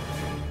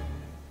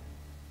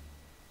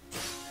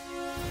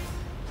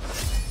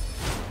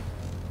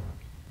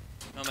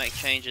 I'll make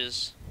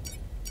changes.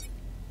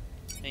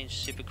 Change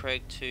Super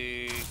Craig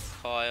to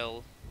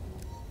Kyle.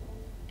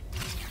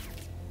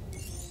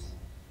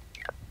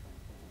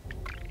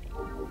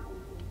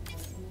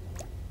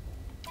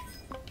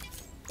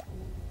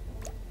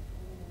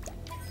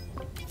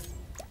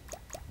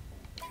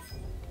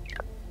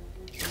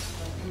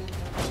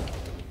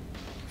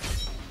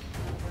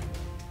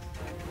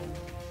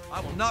 I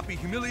will not be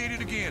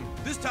humiliated again.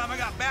 This time I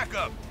got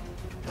backup.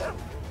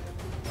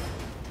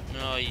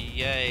 Oh,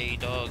 yay,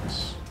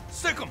 dogs.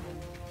 Sick 'em!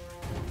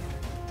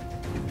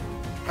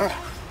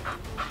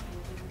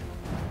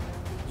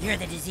 You're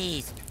the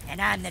disease,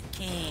 and I'm the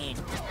king.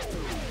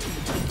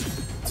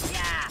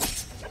 Yeah.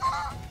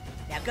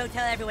 Now go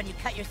tell everyone you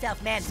cut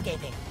yourself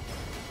manscaping.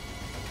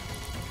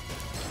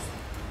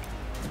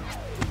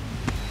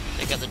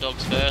 Take out the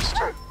dogs first.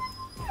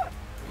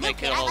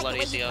 Make it a whole lot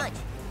easier.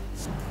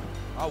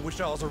 I wish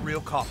I was a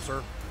real cop,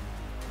 sir.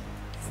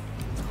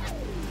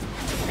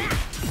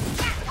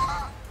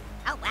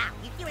 Oh wow,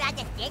 you see what I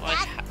just did, Like,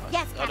 Dad?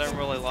 Yes, I don't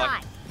really like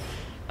Sorry.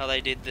 how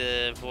they did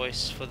the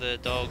voice for the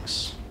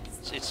dogs.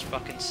 It's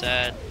fucking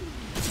sad.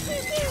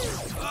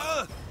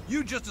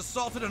 You just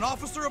assaulted an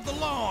officer of the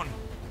lawn.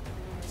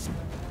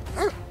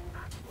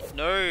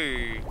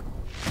 No.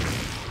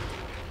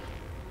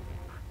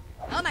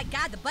 Oh my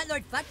god, the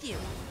buttlord fucked you.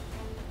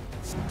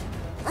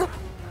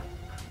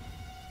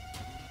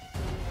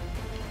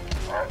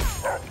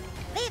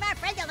 Leave our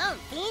friend alone,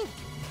 fiend!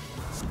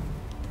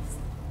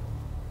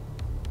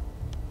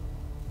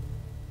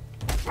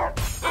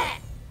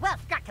 Well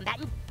struck,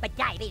 combatant, but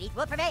diabetes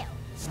will prevail.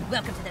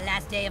 Welcome to the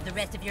last day of the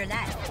rest of your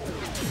life.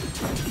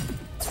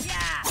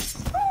 Yeah.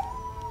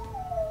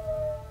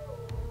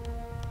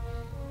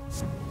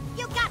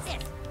 You got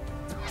this!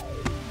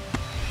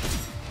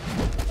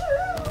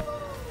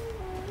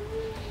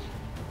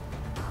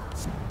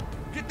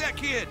 Get that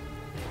kid.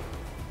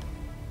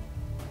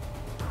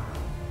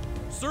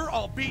 Sir,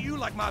 I'll beat you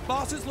like my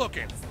boss is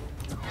looking.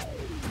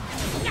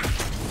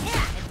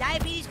 Yeah. And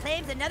diabetes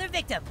claims another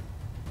victim.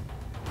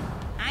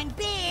 I'm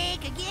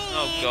big again.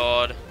 Oh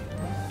god.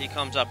 He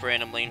comes up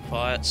randomly in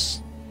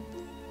fights.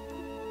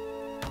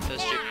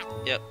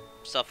 Yep,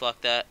 stuff like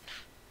that.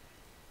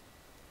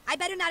 I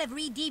better not have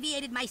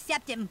re-deviated my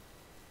septum.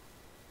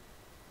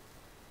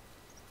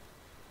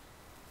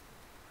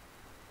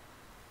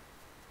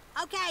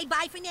 Okay,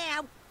 bye for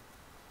now.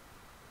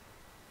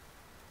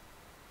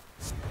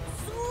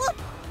 Swoop.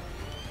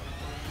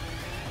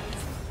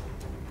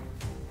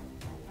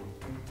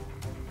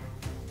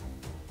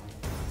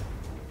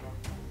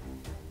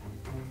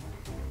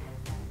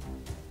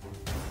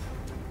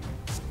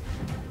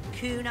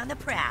 Coon on the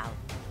prowl.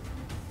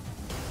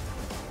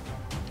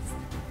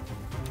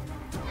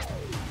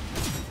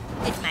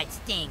 This might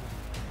sting.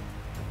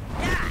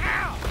 Yeah,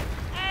 ow!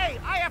 Hey,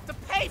 I have to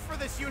pay for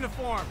this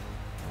uniform!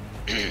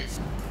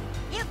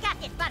 You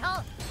got this,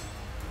 butthole!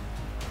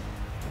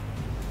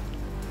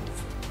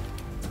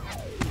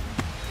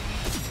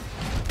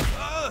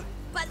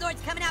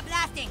 Buttlord's coming out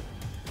blasting.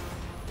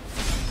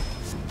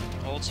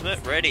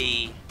 Ultimate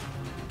ready.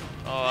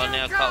 Oh,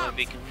 now Carl would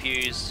be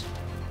confused.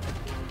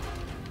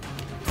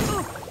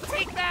 Ooh,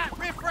 take that,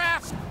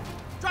 riffraff!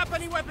 Drop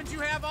any weapons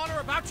you have on or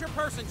about your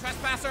person,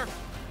 trespasser!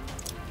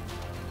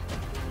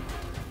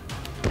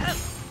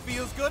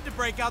 Feels good to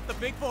break out the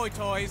big boy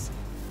toys.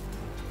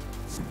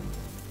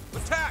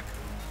 Attack!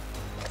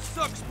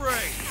 Suck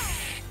spray!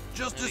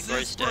 Justice is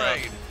grossed out.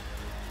 sprayed.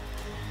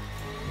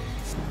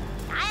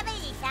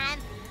 Diabetes, son!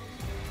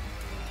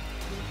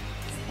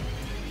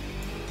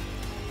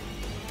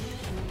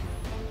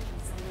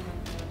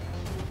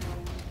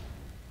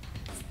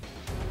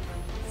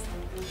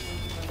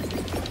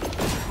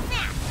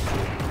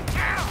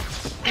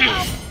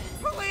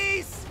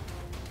 Police!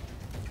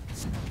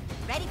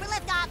 Ready for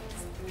liftoff!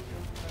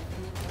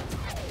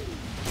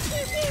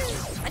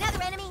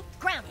 Another enemy?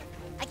 Ground him.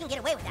 I can get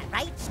away with that,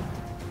 right?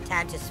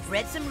 Time to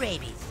spread some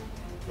rabies.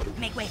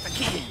 Make way for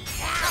Coon.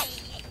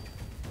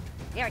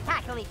 Your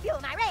attack only fuel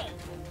my rage.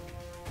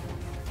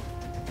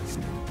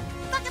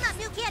 Fuck him up,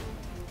 new kid!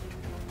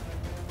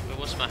 But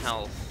what's my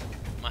health?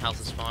 My health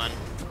is fine.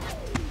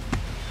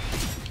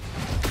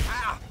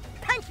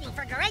 Punching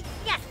for great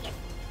justice!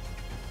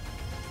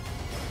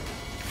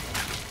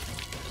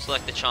 It's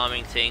like the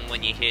charming thing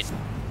when you hit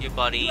your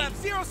buddy. You have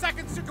 0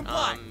 seconds to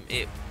comply.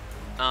 It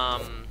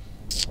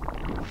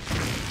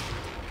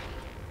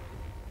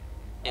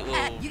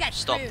will you got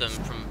stop screwed. them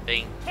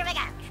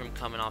from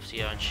coming after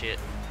you and shit.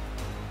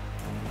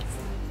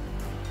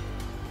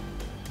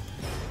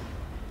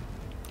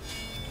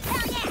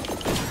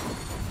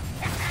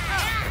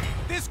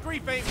 This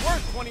grief ain't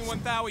worth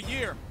 21 thou a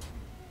year.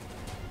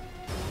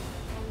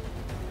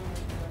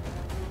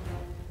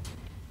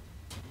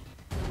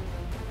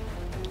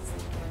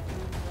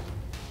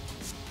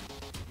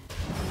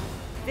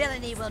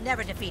 Villainy will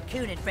never defeat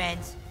Coon and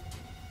friends.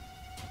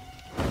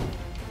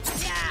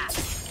 Yeah.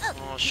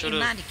 Oh, should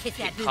Mind have to kiss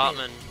that hit boo-boo.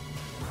 Cartman.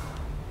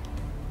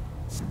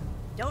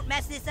 Don't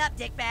mess this up,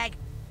 dickbag.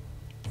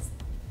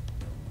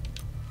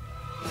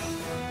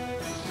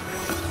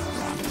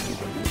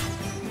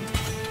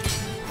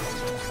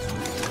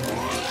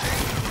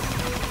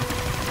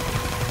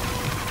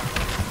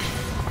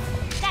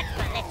 That's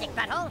ballistic,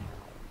 butthole!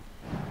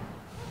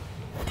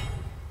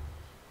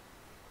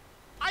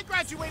 I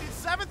graduated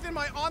 7th in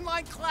my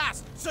online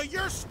class, so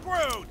you're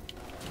screwed!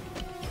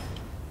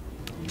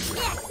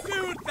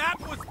 Dude, that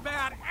was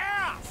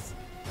badass!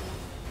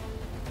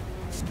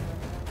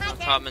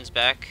 Cartman's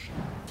back.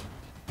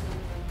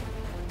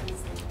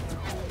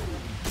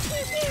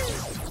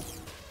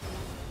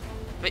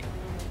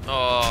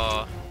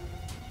 Oh.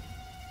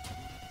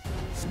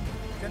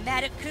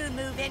 Dramatic crew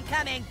move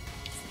incoming.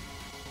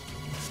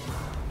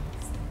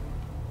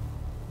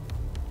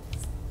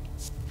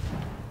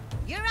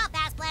 You're up,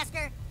 Ass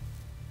Blaster.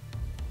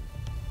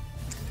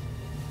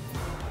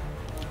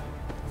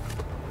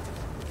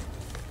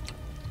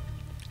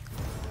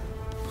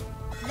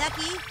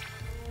 Lucky.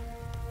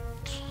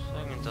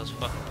 I think it does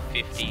fucking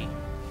 50.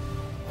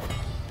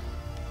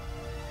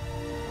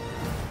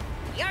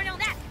 You know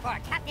that for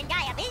Captain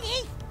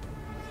Diabetes.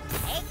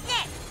 Take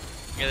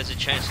this. Yeah, there's a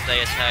chance that they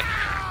attack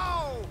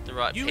the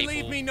right You people.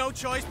 leave me no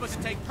choice but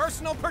to take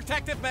personal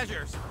protective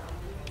measures.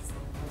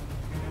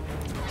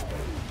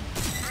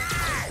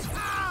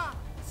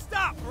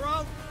 Stop,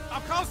 bro!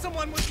 I'll call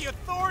someone with the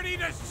authority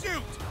to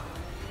shoot!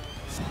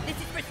 This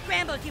is for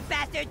scrambles, you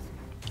bastards!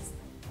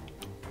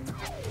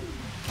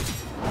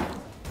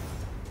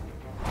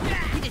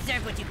 You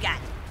deserve what you got.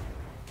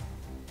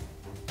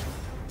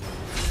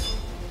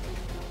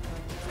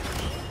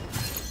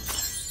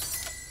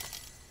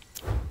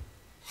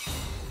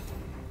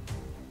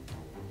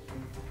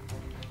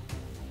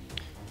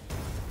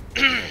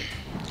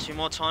 Two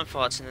more time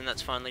fights and then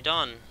that's finally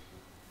done.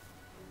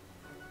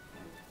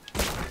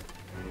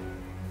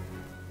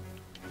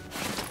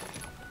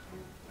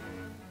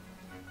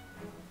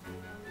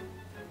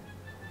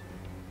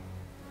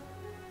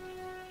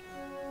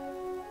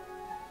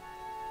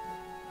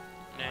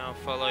 Now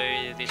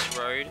follow this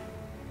road.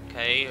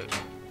 Okay.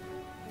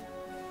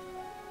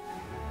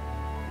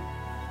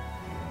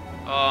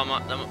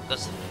 Oh,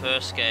 that's the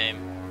first game.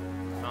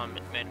 Oh, I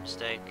made a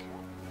mistake.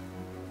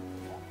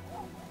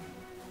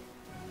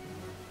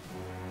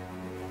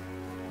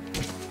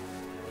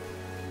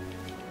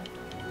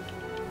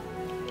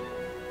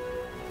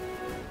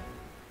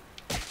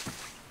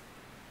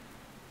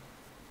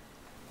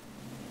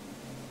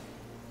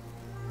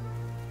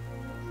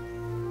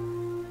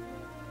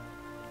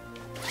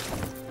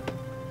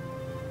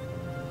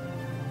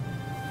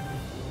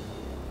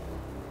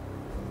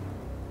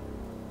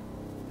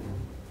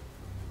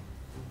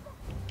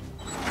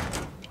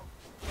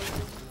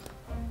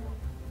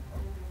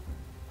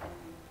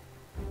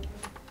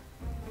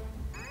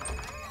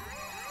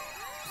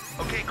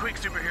 Okay, quick,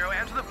 superhero,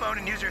 answer the phone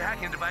and use your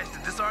hacking device to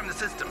disarm the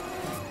system.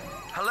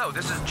 Hello,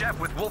 this is Jeff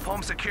with Wolf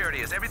Home Security.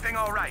 Is everything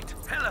all right?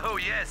 Hello,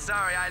 yes,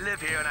 sorry, I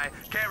live here and I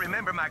can't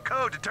remember my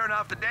code to turn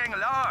off the dang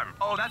alarm.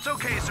 Oh, that's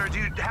okay, sir. Do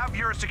you have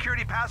your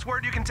security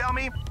password you can tell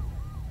me?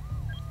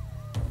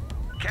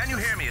 Can you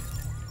hear me?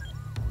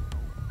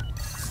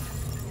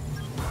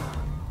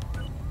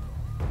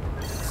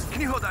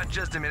 Can you hold on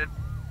just a minute?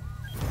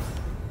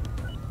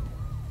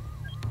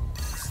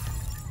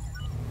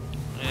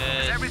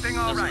 Is everything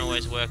all doesn't right?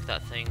 always work,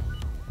 that thing.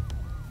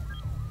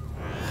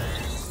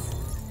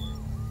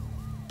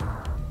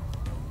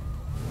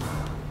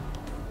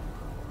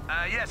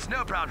 Yes,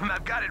 no problem.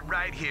 I've got it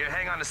right here.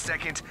 Hang on a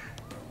second.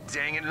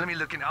 Dang it, let me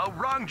look in. Oh,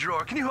 wrong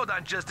drawer. Can you hold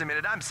on just a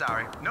minute? I'm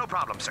sorry. No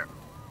problem, sir.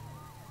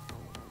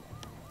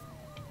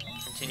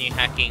 Continue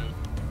hacking.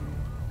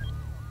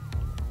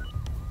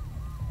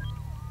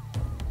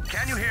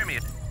 Can you hear me?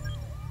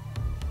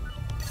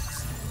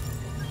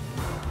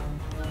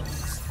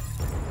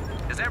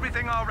 Is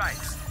everything all right?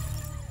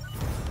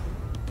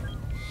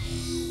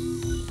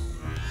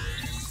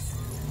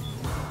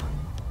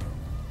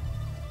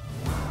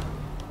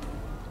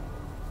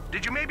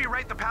 Did you maybe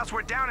write the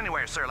password down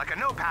anywhere, sir? Like a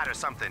notepad or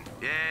something?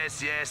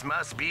 Yes, yes,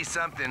 must be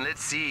something.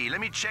 Let's see.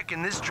 Let me check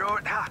in this drawer.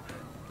 Ah,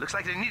 looks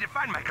like I need to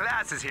find my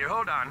glasses here.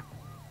 Hold on.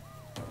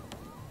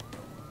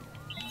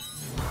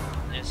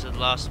 This is the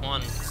last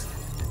one.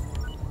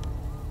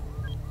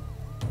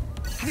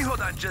 Can you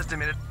hold on just a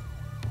minute?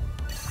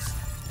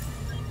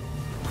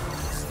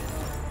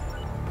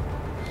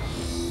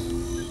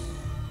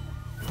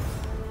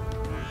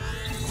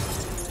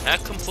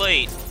 Hack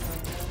complete.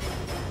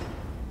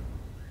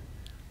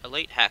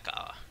 Elite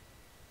hacker.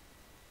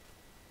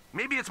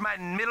 Maybe it's my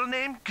middle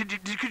name? Could you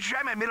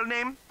try my middle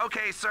name?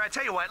 Okay, sir, I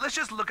tell you what, let's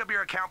just look up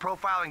your account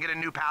profile and get a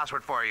new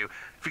password for you.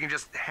 If you can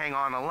just hang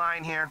on the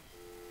line here.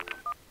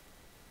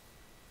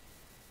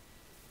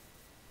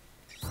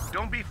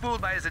 Don't be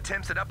fooled by his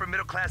attempts at upper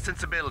middle class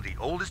sensibility.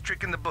 Oldest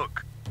trick in the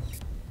book.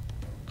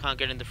 Can't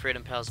get into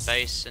Freedom Pal's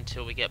base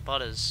until we get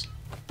Butters.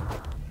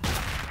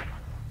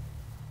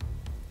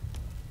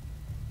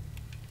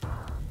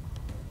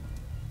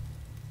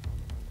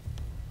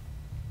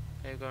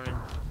 They're going in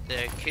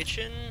their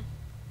kitchen.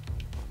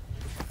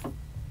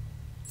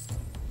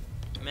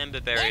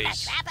 Member berries. Remember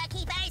Trapper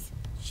Keepers?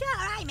 Sure,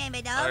 I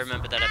remember those. I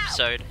remember that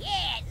episode.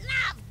 Yeah,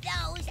 love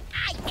those.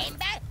 I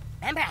remember.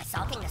 Remember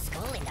assaulting the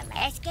school in the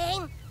last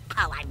game?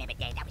 Oh, I remember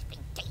that. That was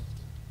being tasty.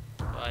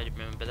 I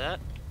remember that.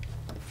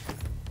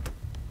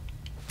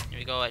 Here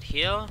we go out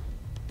here.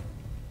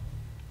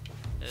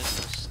 There's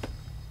some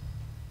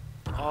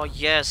oh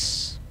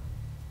yes!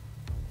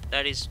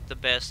 That is the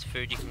best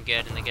food you can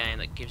get in the game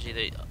that gives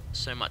you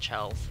so much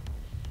health.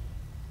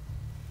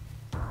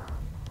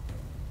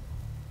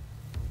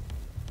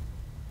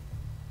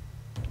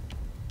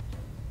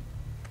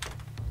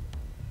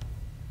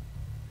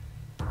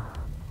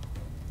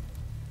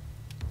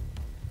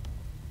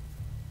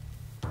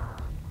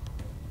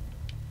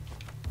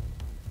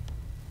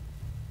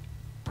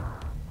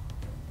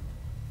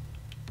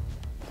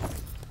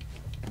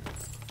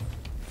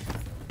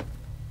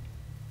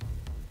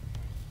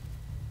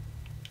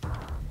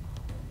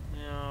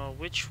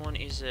 which one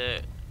is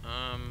it?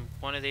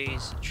 One of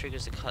these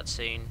triggers the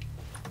cutscene.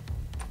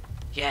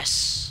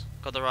 Yes!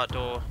 Got the right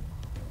door.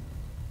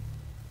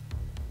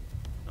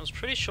 I was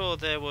pretty sure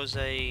there was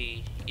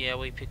a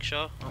Yowie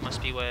picture. That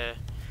must be where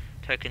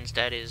Token's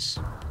dad is.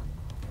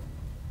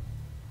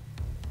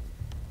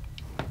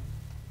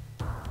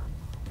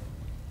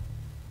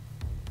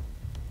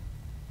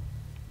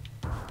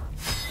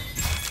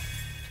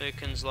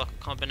 Token's lock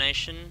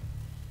combination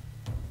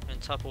and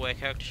Tupperware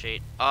character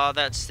sheet. Ah,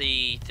 that's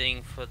the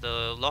thing for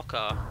the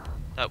locker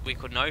that we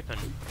couldn't open.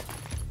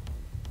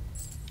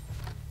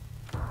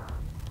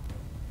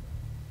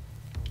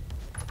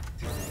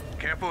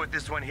 Careful with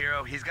this one,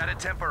 Hero. He's got a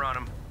temper on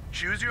him.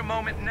 Choose your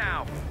moment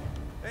now.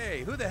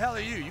 Hey, who the hell are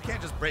you? You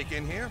can't just break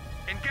in here.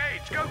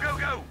 Engage! Go, go,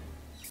 go!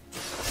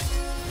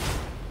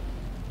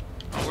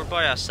 Oh, we're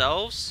by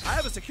ourselves? I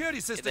have a security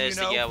system, There's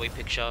you know. the Yowie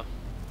picture.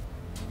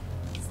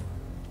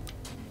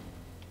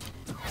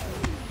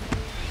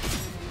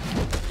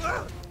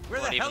 Where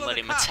the Not hell even are let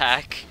the him cops?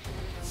 attack.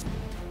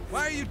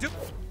 Why are you doing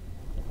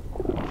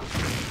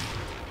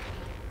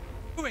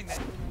that?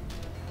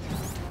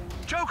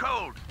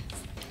 Chokehold!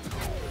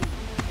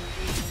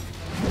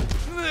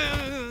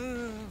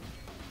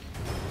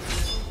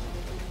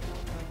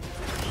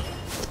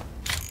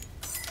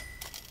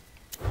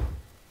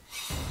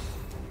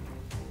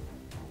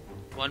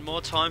 One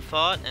more time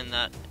fart and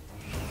that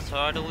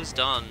title is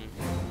done.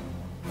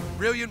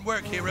 Brilliant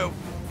work, Hero.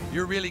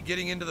 You're really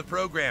getting into the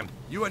program.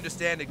 You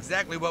understand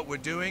exactly what we're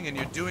doing, and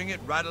you're doing it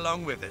right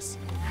along with us.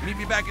 Meet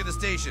me back at the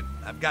station.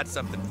 I've got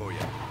something for you.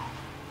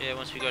 Yeah,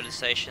 once we go to the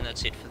station,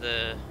 that's it for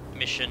the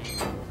mission.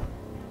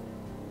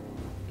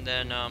 And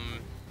then,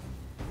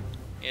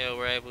 yeah,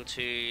 we're able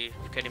to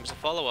get him as a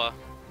follower.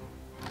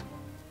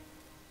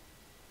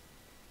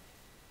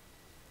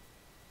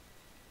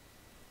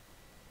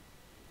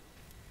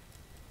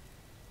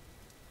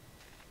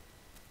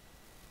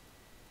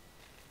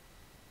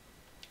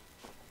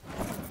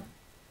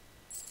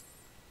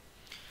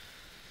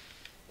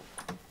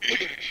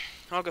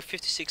 I got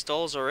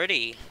 $56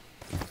 already.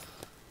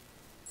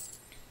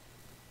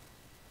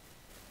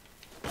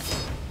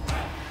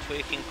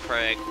 Tweaking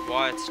Craig,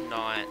 Wyatt's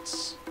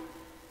Knights.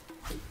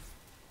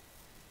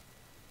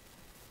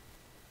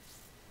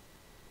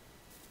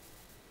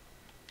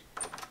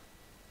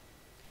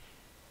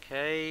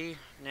 Okay,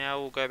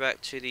 now we'll go back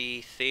to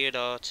the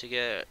theatre to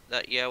get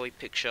that Yowie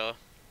picture.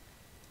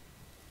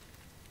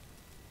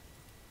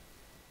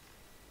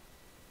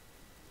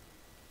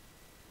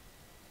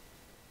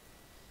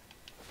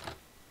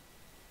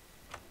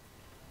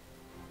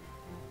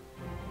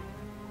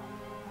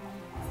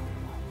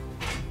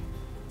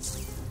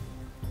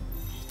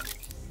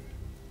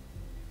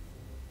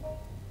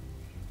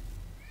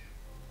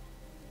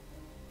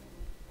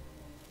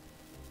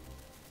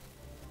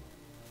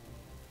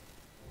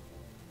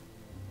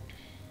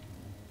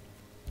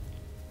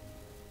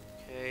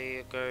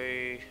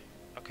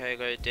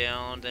 Go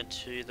down, then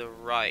to the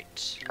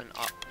right, and then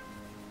up.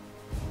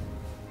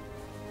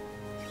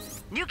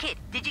 New kid,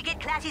 did you get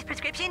Classy's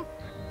prescription?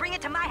 Bring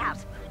it to my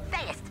house,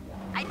 fast.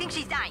 I think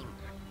she's dying.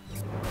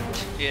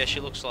 Yeah, she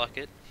looks like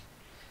it.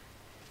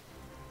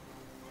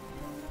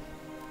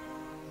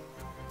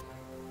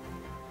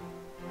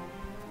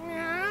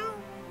 Meow.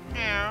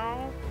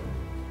 Meow.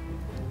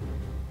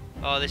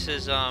 Oh, this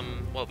is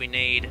what we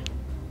need.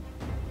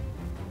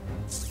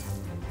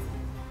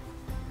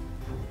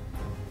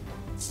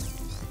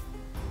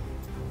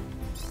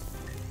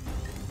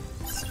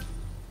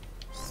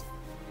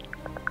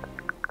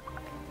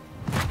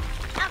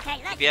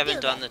 If you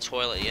haven't done the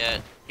toilet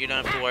yet, you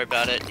don't have to worry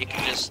about it. You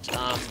can just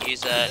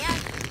use that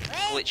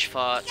glitch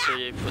fart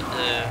to put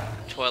the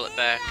toilet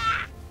back.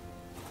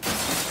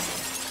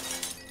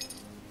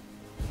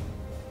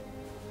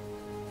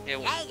 Yeah,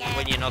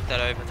 when you knock that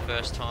over the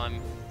first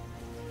time,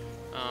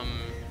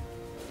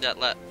 that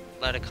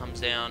ladder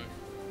comes down.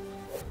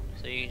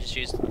 So you just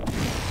use the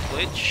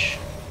glitch,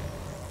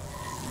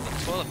 put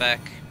the toilet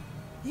back.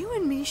 You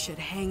and me should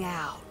hang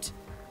out.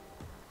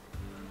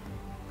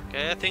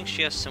 Okay, I think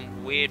she has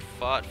some weird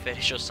fart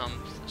fetish or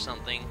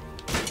something.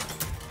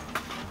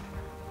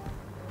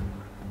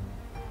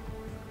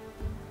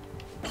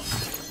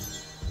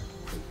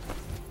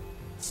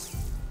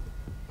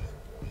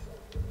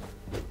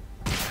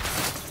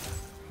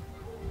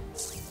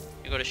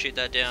 You gotta shoot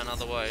that down,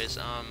 otherwise,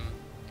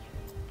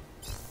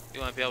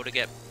 you won't be able to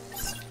get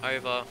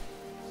over.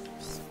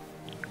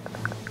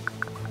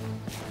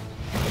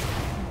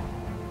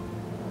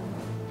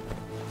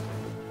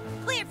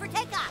 Cleared for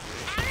takeoff.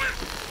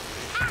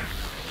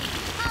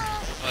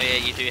 Oh yeah,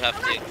 you do have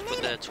to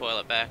put the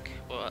toilet back,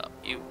 or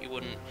you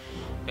wouldn't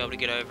be able to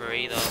get over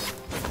either.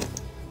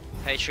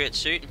 Patriot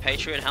suit and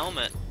Patriot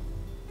helmet.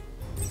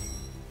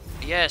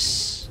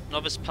 Yes!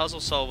 Novice puzzle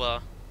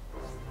solver.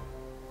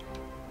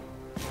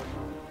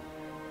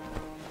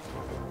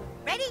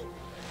 Ready?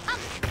 Up.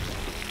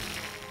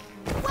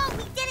 Whoa,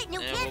 we did it, new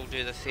Yeah, kid. we'll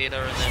do the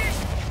theatre, and then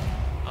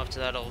after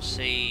that I'll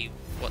see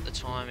what the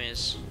time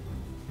is.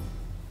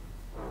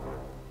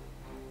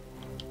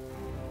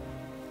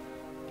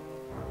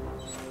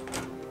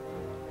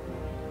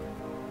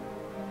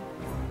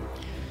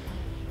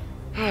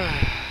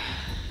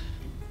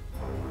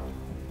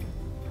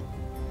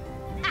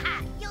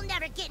 Haha, you'll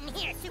never get in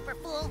here, super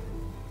fool.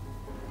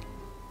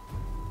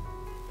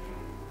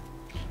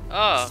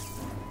 Ah,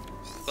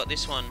 got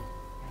this one.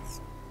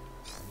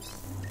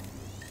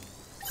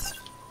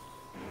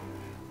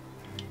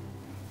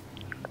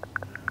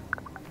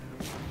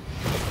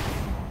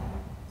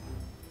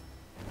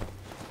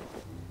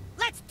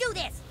 Let's do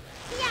this.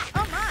 Yeah.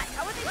 Oh my,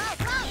 how are they? Whoa,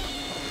 whoa.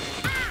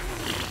 Ah.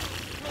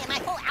 Man, my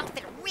whole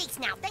outfit reeks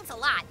now. Thanks a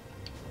lot.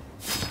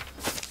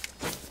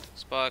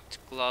 Spiked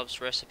gloves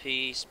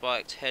recipe,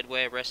 spiked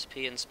headwear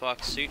recipe, and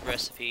spiked suit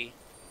recipe.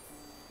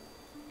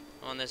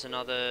 Oh, and there's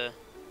another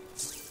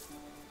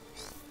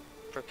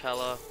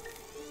propeller.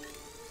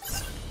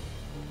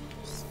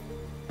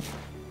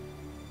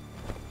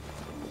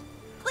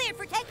 Cleared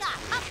for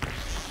takeoff. Up.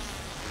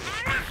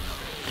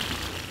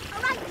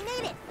 All right, we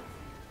made it.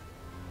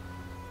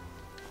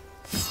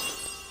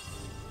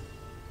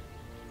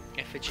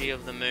 Effigy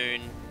of the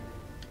moon.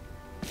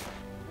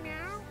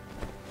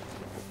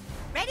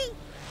 Ready?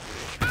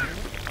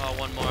 Oh,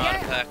 one more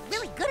artifact.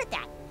 Really good at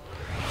that.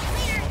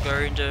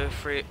 Going to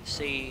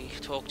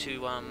talk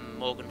to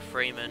Morgan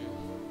Freeman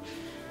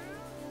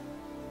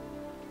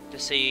to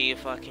see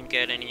if I can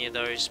get any of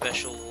those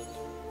special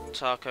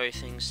taco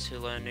things to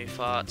learn new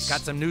farts.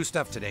 Got some new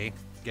stuff today.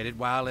 Get it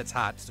while it's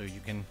hot so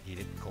you can eat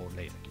it cold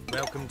later.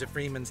 Welcome to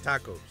Freeman's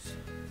Tacos.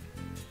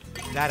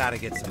 That ought to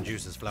get some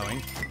juices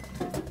flowing.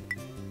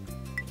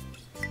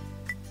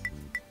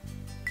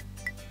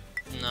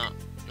 No,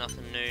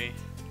 nothing new.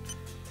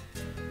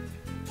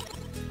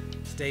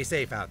 Stay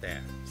safe out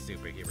there,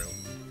 superhero.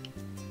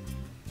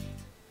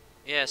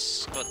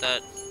 Yes, got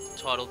that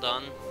title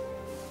done.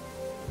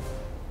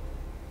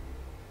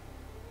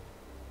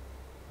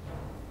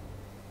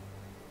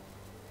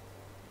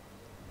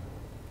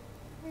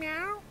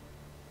 Meow.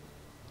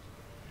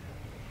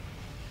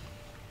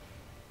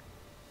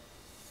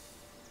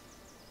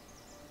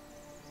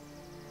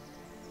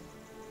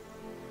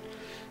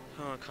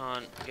 Oh, I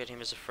can't get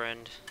him as a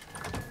friend.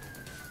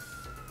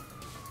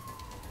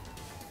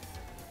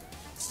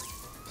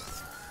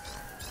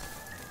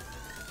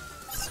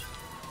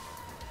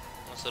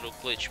 Nice little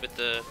glitch with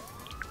the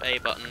A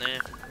button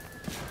there.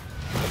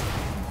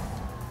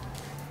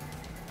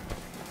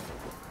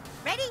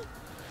 Ready?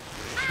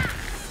 Ah!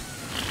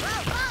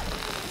 Whoa, whoa!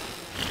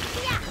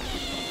 Yeah!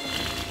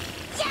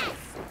 Yes!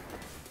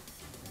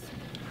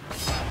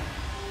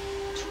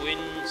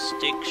 Twin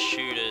stick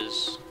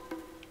shooters.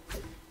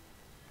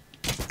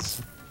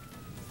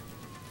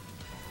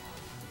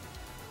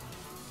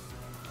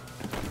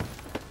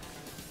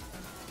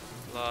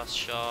 Last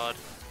shard.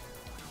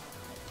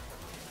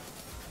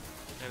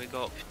 Now we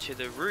go up to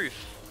the roof,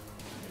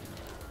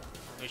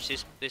 which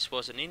this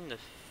wasn't in the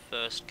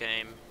first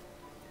game.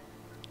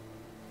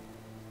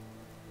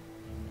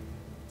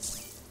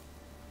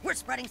 We're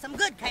spreading some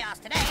good chaos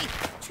today.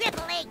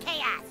 Triple A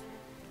chaos.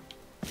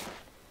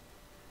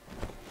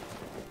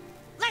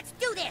 Let's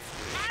do this.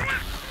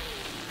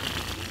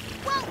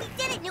 Whoa, we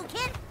did it, new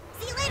kid.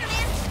 See you later,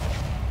 man.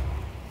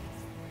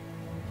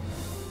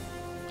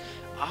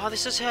 Ah,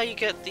 this is how you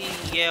get the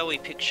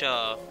Yowie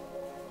picture.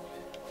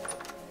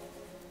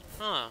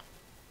 Huh.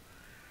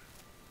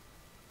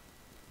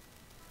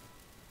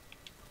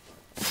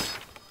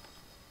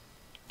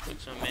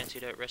 Some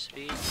antidote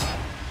recipe.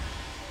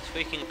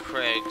 Tweaking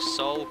Craig,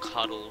 soul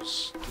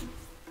cuddles.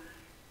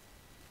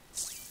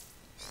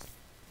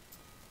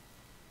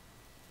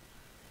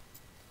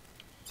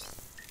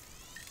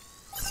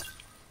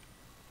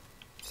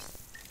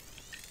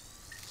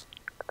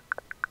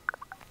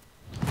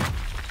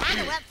 I'm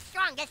the world's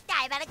strongest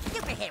diabetic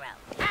superhero.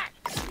 Left.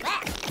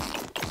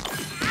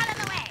 Out of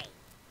the way.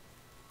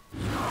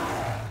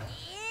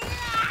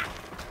 Yeah.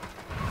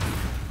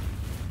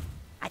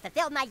 I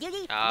fulfilled my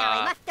duty.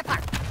 Now I must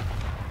depart.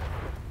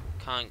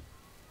 Can't.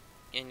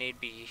 You need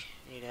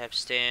to have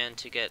Stan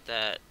to get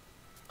that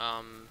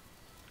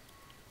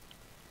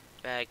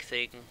bag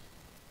thing.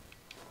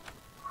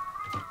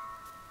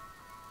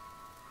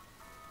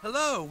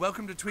 Hello,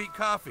 welcome to Tweet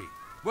Coffee.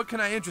 What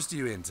can I interest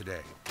you in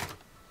today?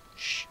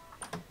 Shh.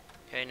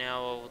 Okay,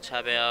 now I'll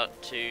tab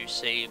out to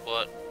see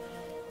what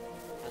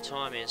the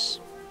time is.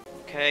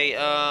 Okay,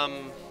 I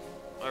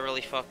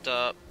really fucked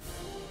up.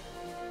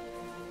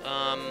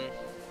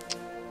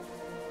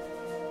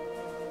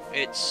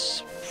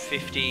 It's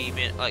 50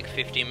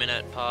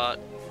 minute part.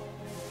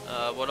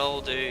 What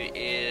I'll do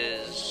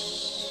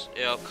is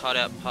I'll cut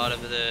out part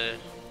of it.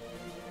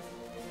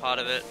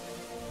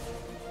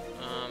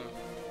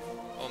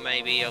 Or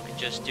maybe I could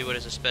just do it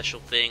as a special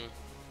thing.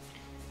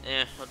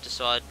 Yeah, I'll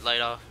decide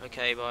later.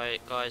 Okay, bye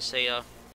guys, see ya.